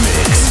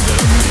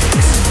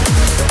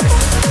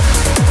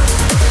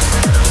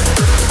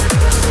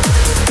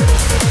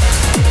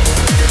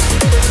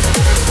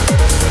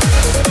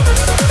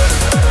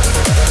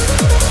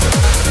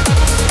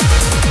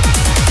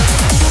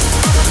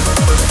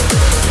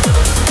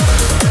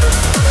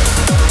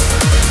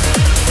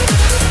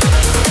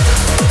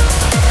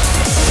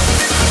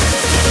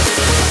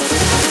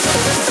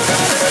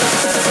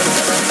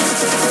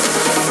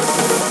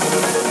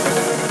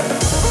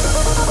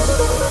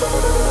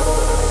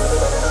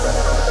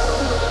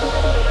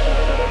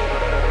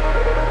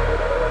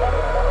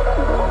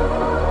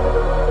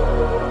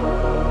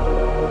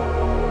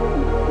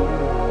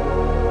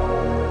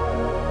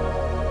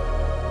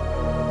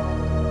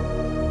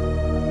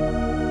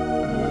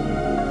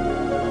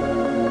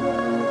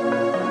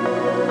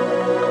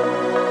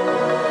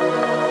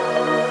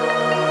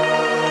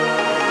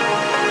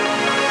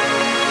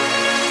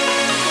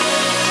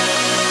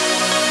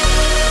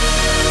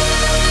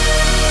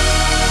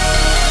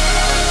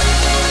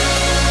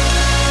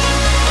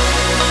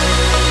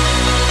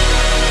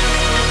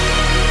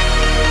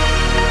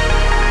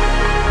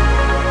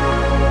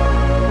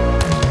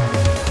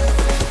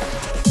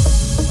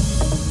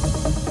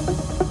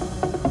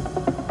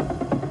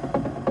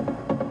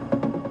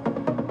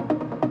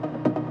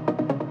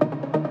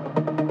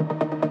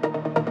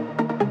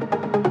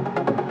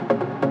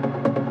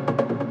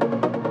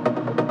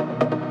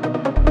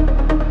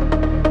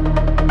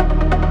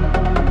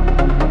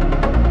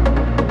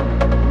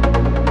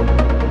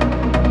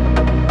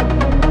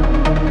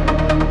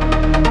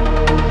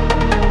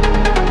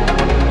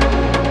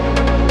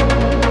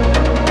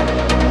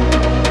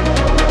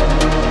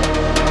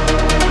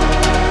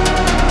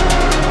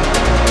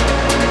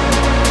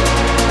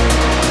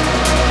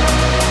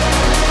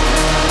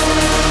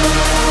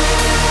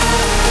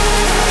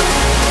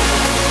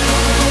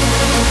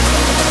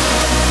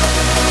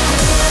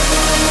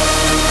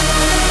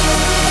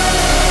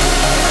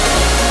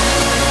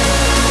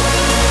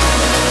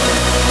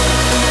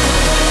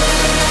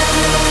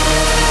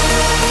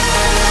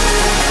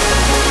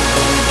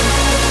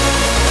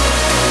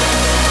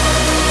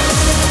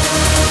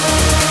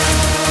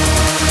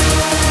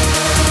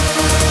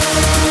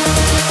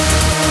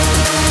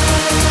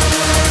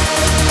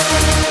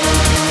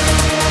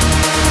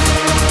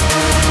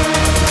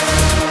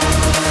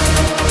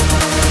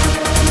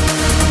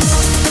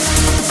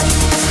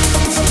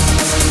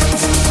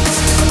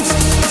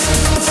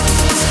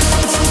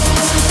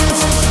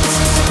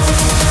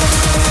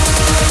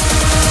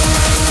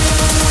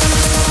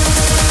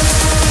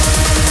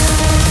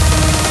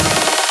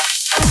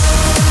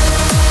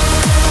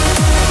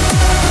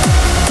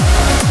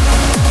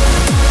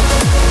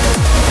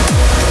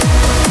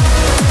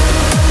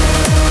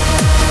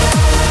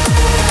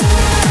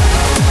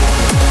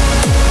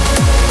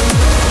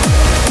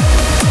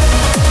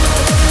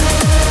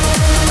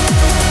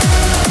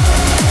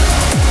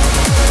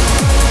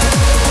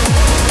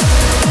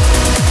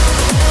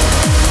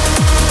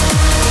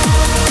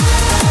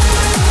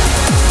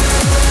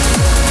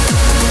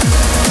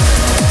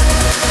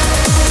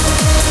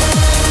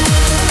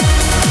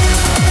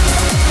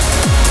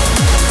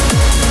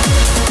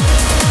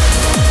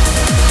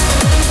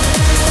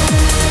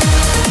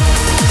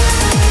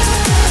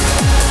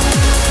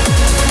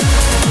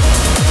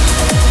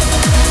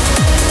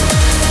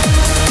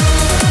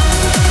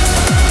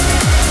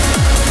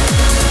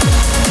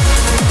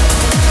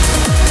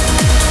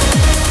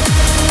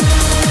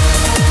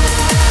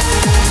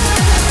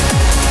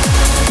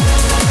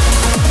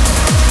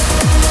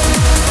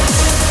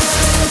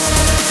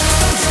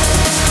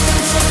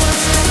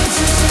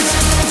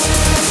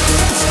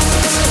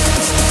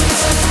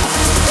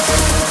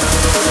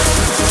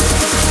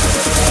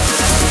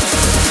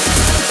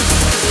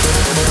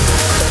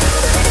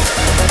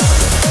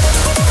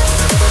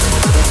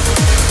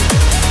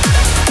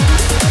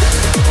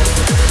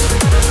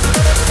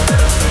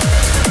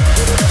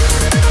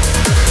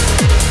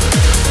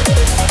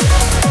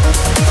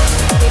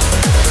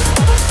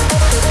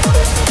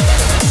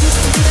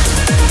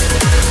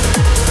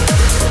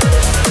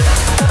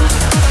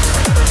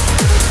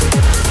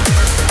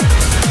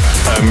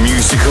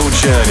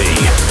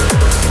 journey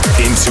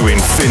into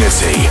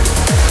infinity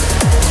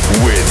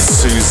with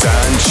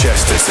Suzanne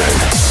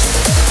Chesterton.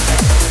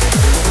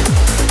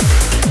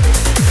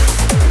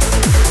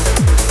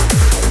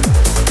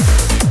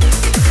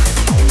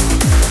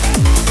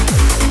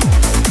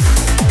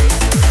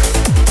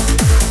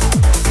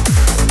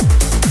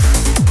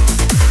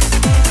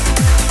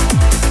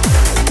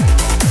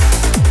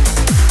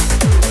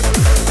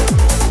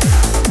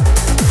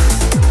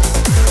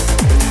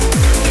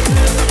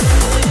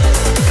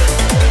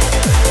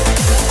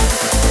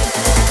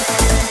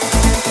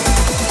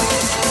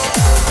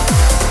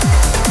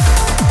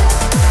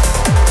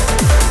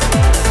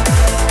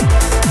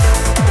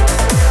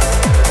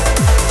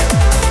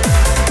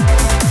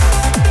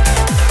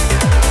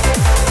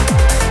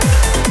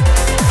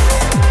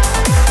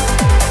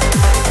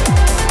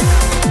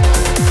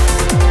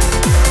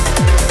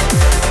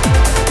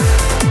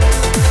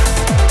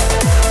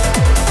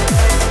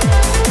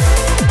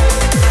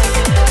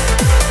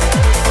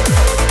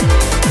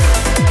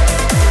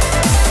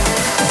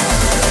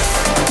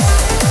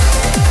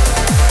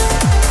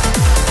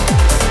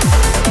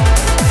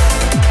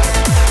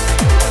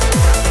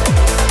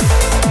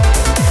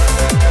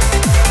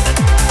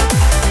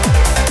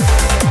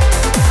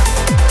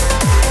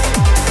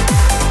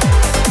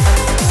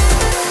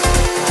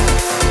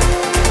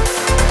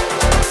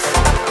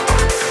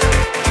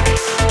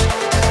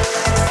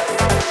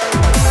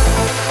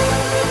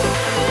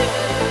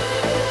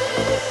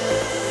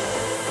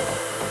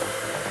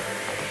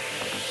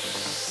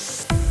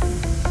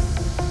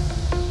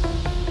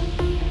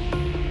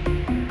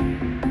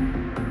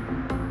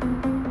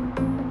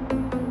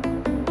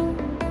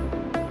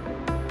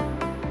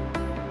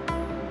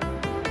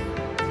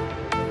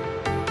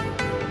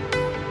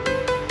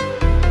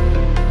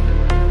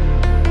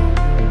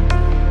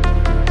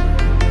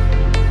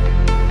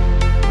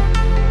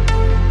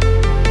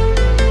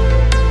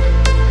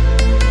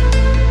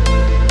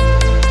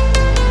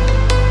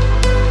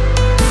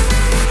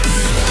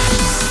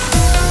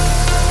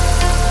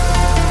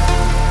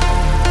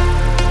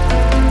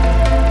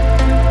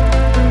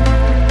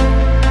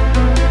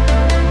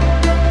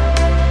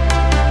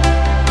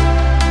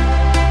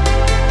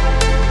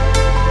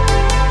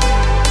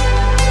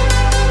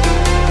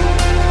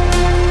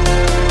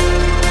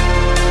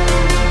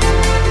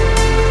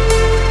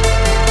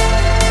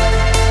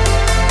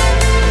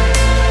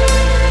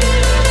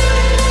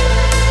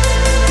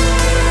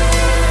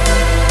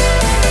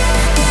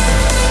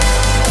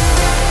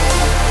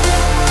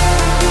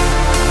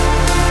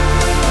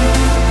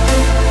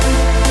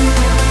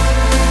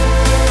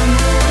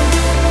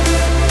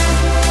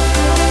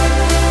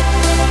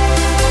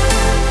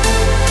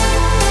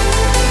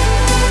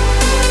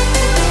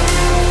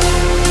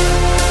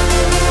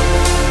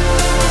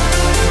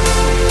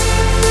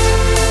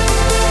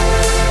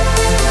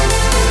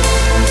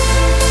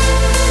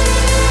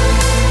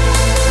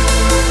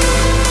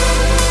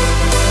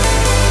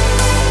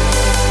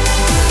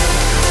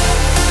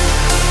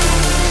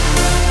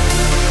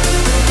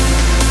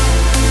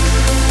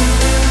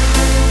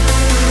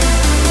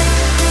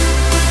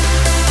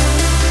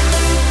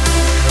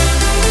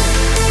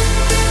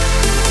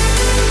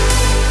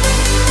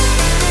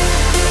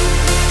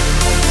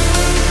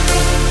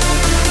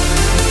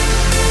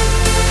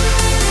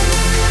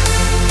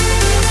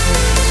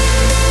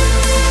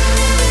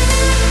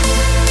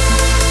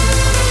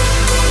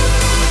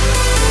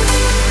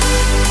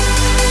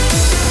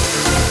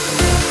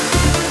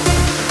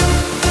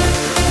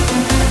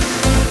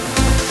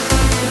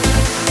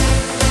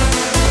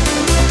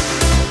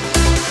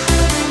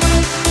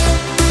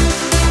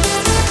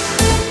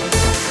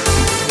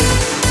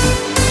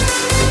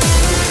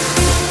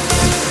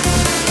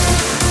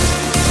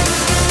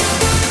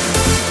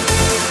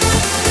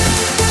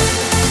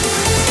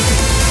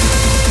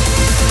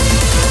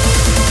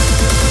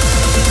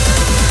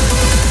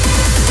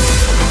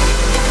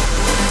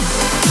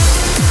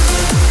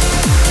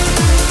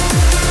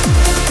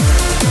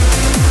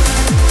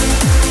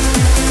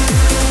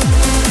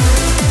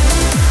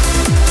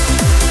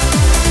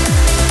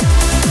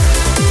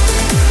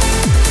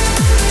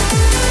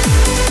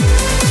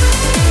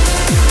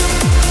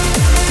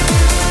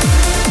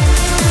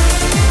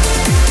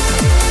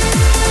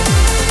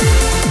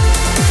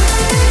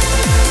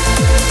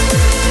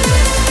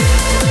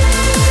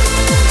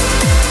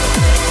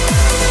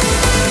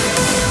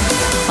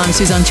 I'm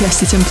Suzanne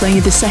Chesterton, playing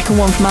you the second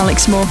one from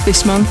Alex Morph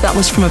this month. That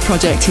was from a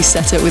project he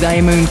set up with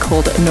Ayamoon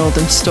called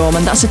Northern Storm,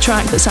 and that's a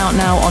track that's out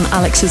now on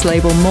Alex's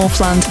label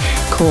Morphland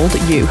called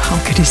You. How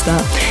good is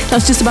that?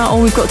 That's just about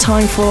all we've got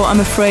time for,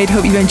 I'm afraid.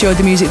 Hope you've enjoyed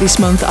the music this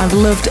month. I've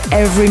loved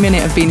every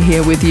minute of being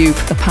here with you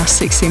for the past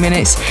 60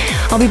 minutes.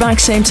 I'll be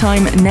back same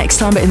time next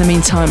time, but in the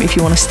meantime, if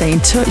you want to stay in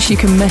touch, you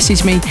can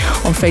message me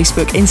on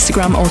Facebook,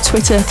 Instagram or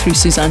Twitter through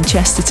Suzanne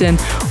Chesterton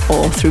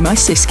or through my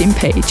Siskin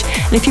page.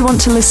 And if you want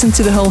to listen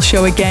to the whole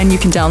show again, you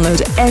can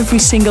download every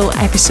single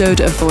episode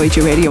of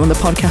Voyager Radio on the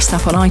podcast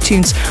app on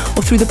iTunes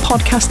or through the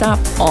podcast app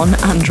on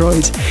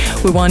Android.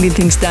 We're winding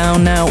things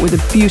down now with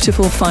a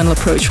beautiful final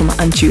approach from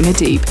Anjuna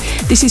Deep.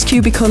 This is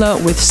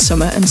Cubicolor with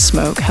Summer and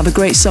Smoke. Have a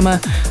great summer,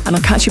 and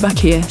I'll catch you back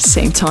here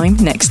same time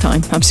next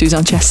time. I'm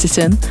Suzanne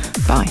Chesterton.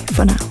 Bye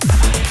for now.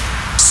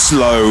 Bye-bye.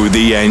 Slow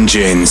the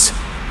engines.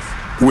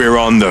 We're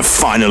on the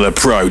final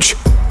approach.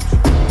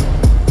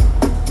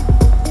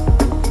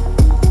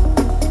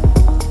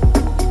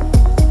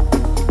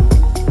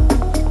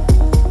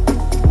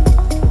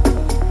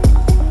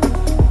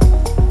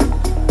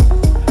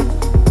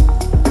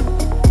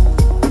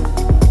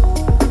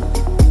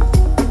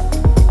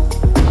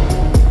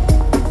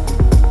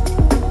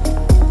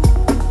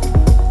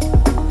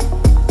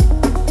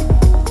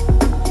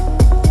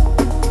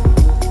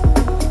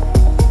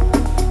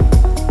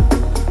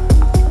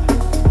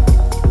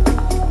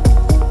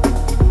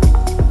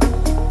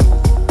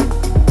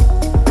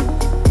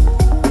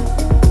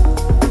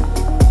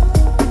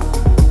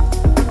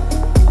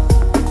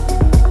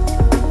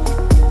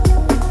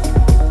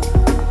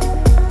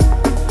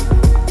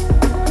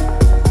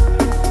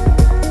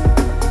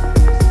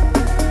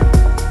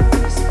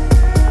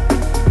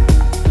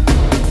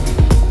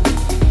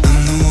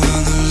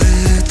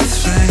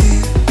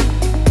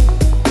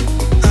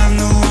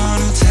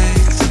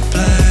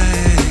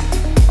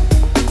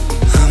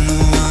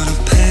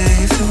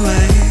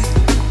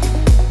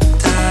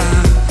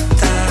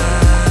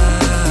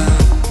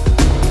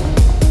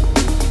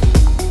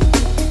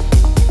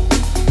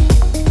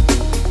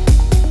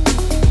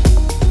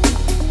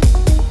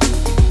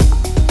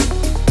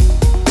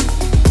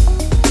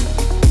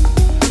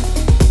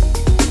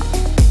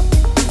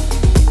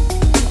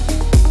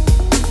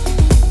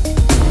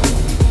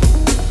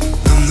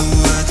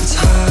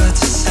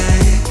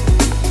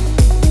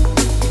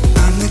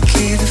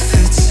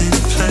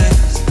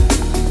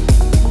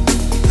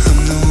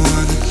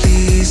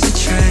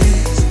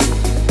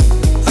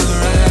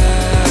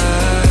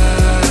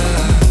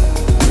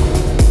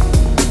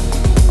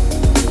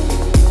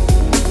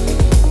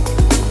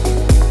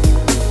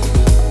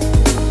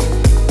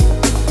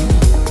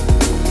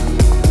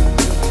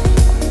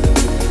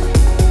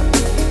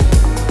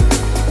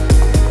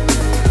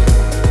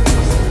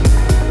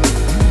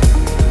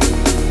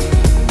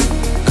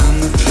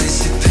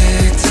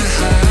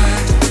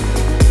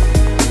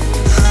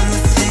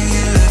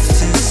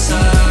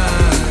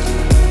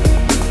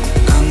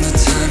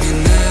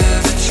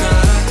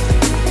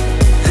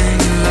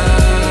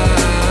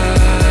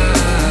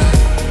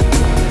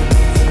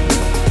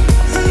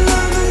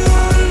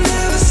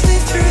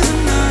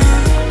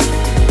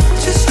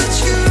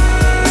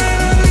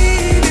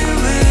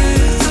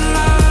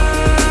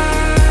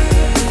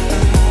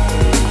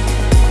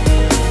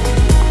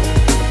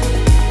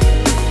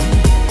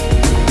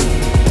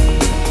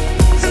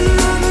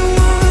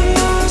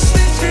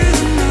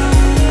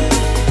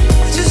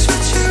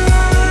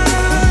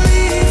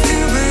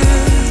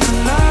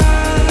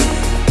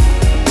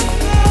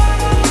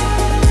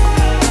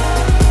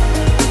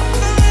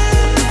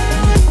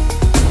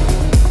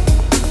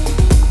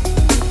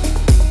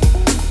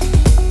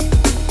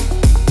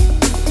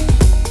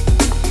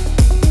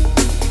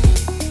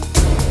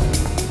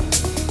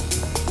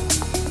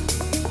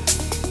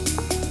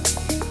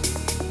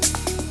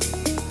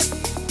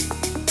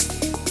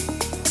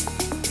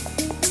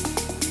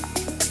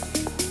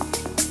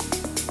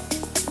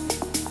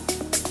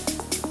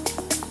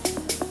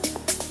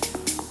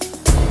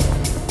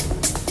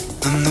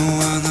 I'm the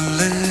one who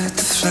lit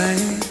the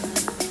flame.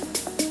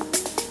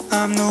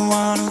 I'm the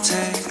one who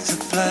takes the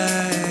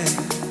blame.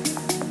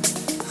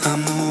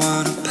 I'm the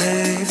one who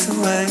paves the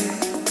way.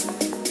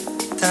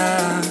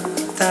 Down,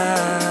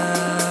 down.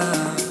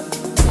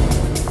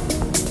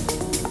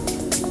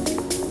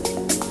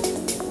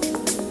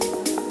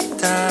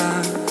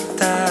 Down,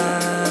 down.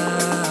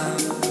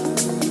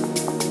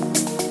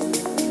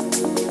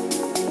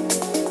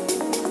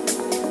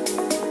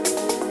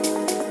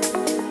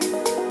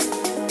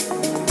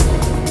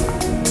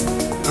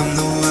 I'm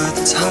the word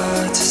that's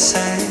hard to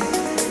say.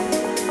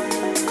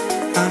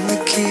 I'm the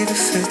key that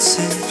fits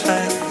in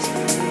place.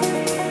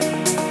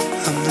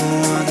 I'm the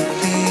one that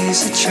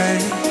leaves a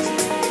trace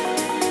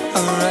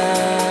around.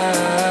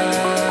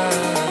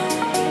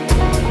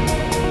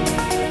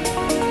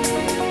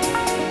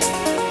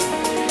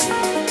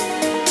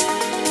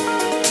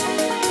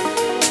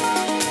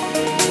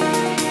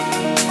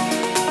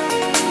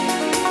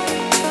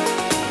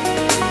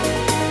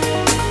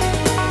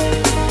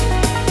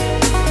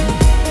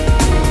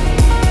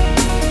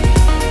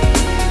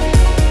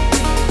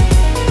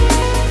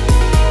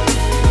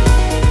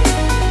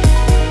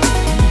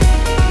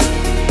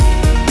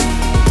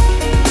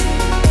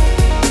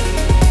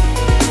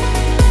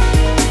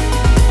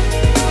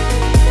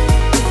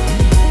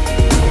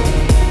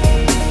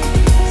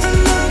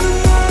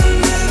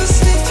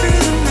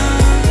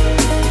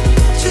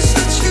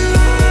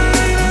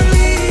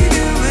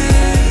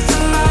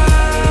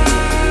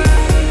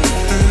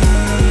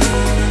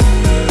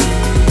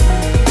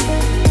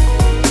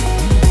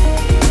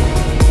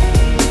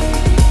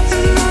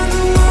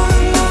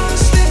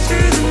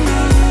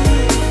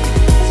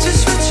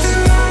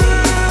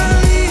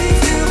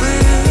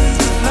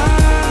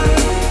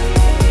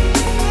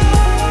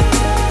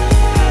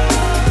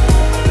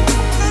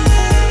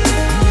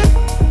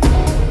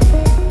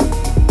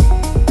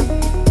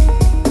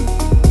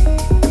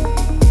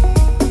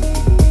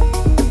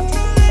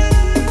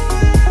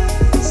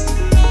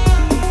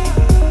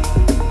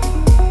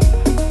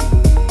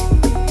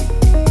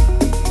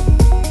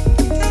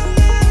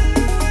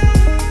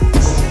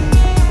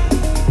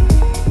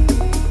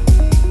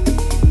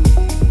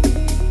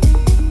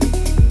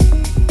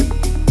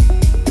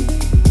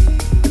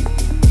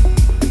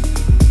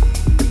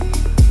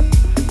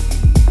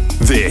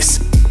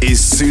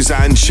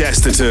 Suzanne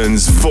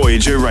Chesterton's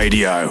Voyager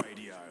Radio.